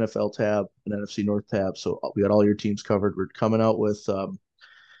is an NFL tab, an NFC North tab. So we got all your teams covered. We're coming out with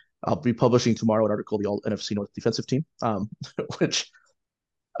I'll be publishing tomorrow an article, the All NFC North defensive team, which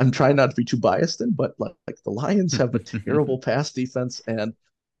I'm trying not to be too biased in, but like the Lions have a terrible pass defense, and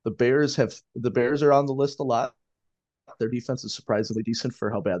the Bears are on the list a lot. Their defense is surprisingly decent for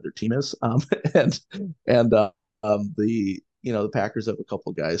how bad their team is. And and the Packers have a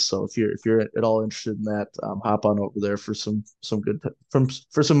couple guys. So if you're at all interested in that, hop on over there for some good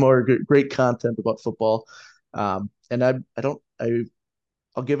for some more great content about football. And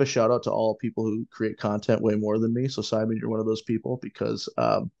I'll give a shout out to all people who create content way more than me. So Simon, you're one of those people, because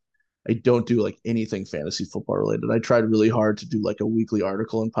I don't do like anything fantasy football related. I tried really hard to do like a weekly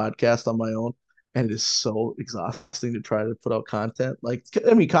article and podcast on my own, and it is so exhausting to try to put out content. Like,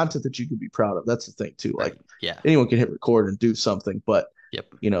 I mean, content that you can be proud of. That's the thing too. Like, Right. Yeah. anyone can hit record and do something, but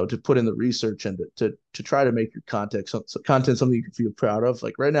Yep. to put in the research and to try to make your content something you can feel proud of.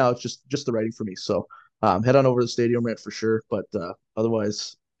 Like right now, it's just the writing for me. So head on over to the Stadium Rant for sure. But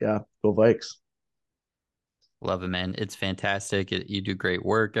otherwise, yeah, go Vikes. Love it, man. It's fantastic. You do great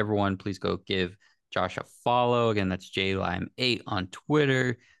work. Everyone, please go give Josh a follow. Again, that's JLime8 on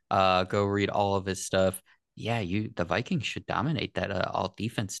Twitter. Go read all of his stuff. Yeah, the Vikings should dominate that all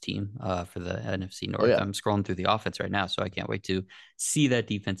defense team for the NFC Oh North. yeah. I'm scrolling through the offense right now, so I can't wait to see that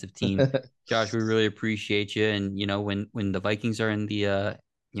defensive team. Josh, we really appreciate you. And when the Vikings are in the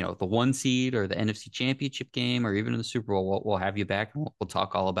 1 seed or the NFC Championship game or even in the Super Bowl, we'll have you back and we'll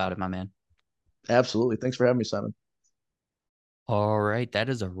talk all about it, my man. Absolutely. Thanks for having me, Simon. All right, that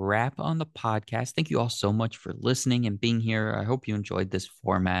is a wrap on the podcast. Thank you all so much for listening and being here. I hope you enjoyed this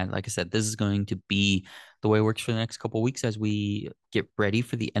format. Like I said, this is going to be the way it works for the next couple of weeks as we get ready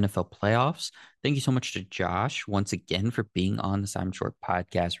for the NFL playoffs. Thank you so much to Josh once again for being on the Simon Short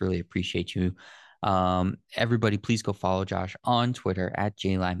podcast. Really appreciate you. Everybody, please go follow Josh on Twitter at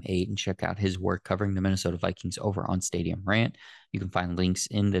JLime8 and check out his work covering the Minnesota Vikings over on Stadium Rant. You can find links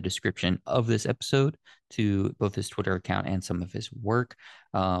in the description of this episode to both his Twitter account and some of his work.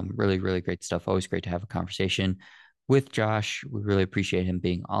 Really, really great stuff. Always great to have a conversation with Josh. We really appreciate him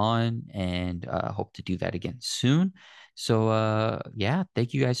being on and hope to do that again soon. So, yeah,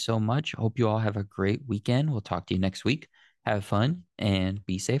 thank you guys so much. Hope you all have a great weekend. We'll talk to you next week. Have fun and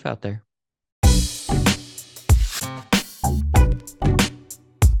be safe out there.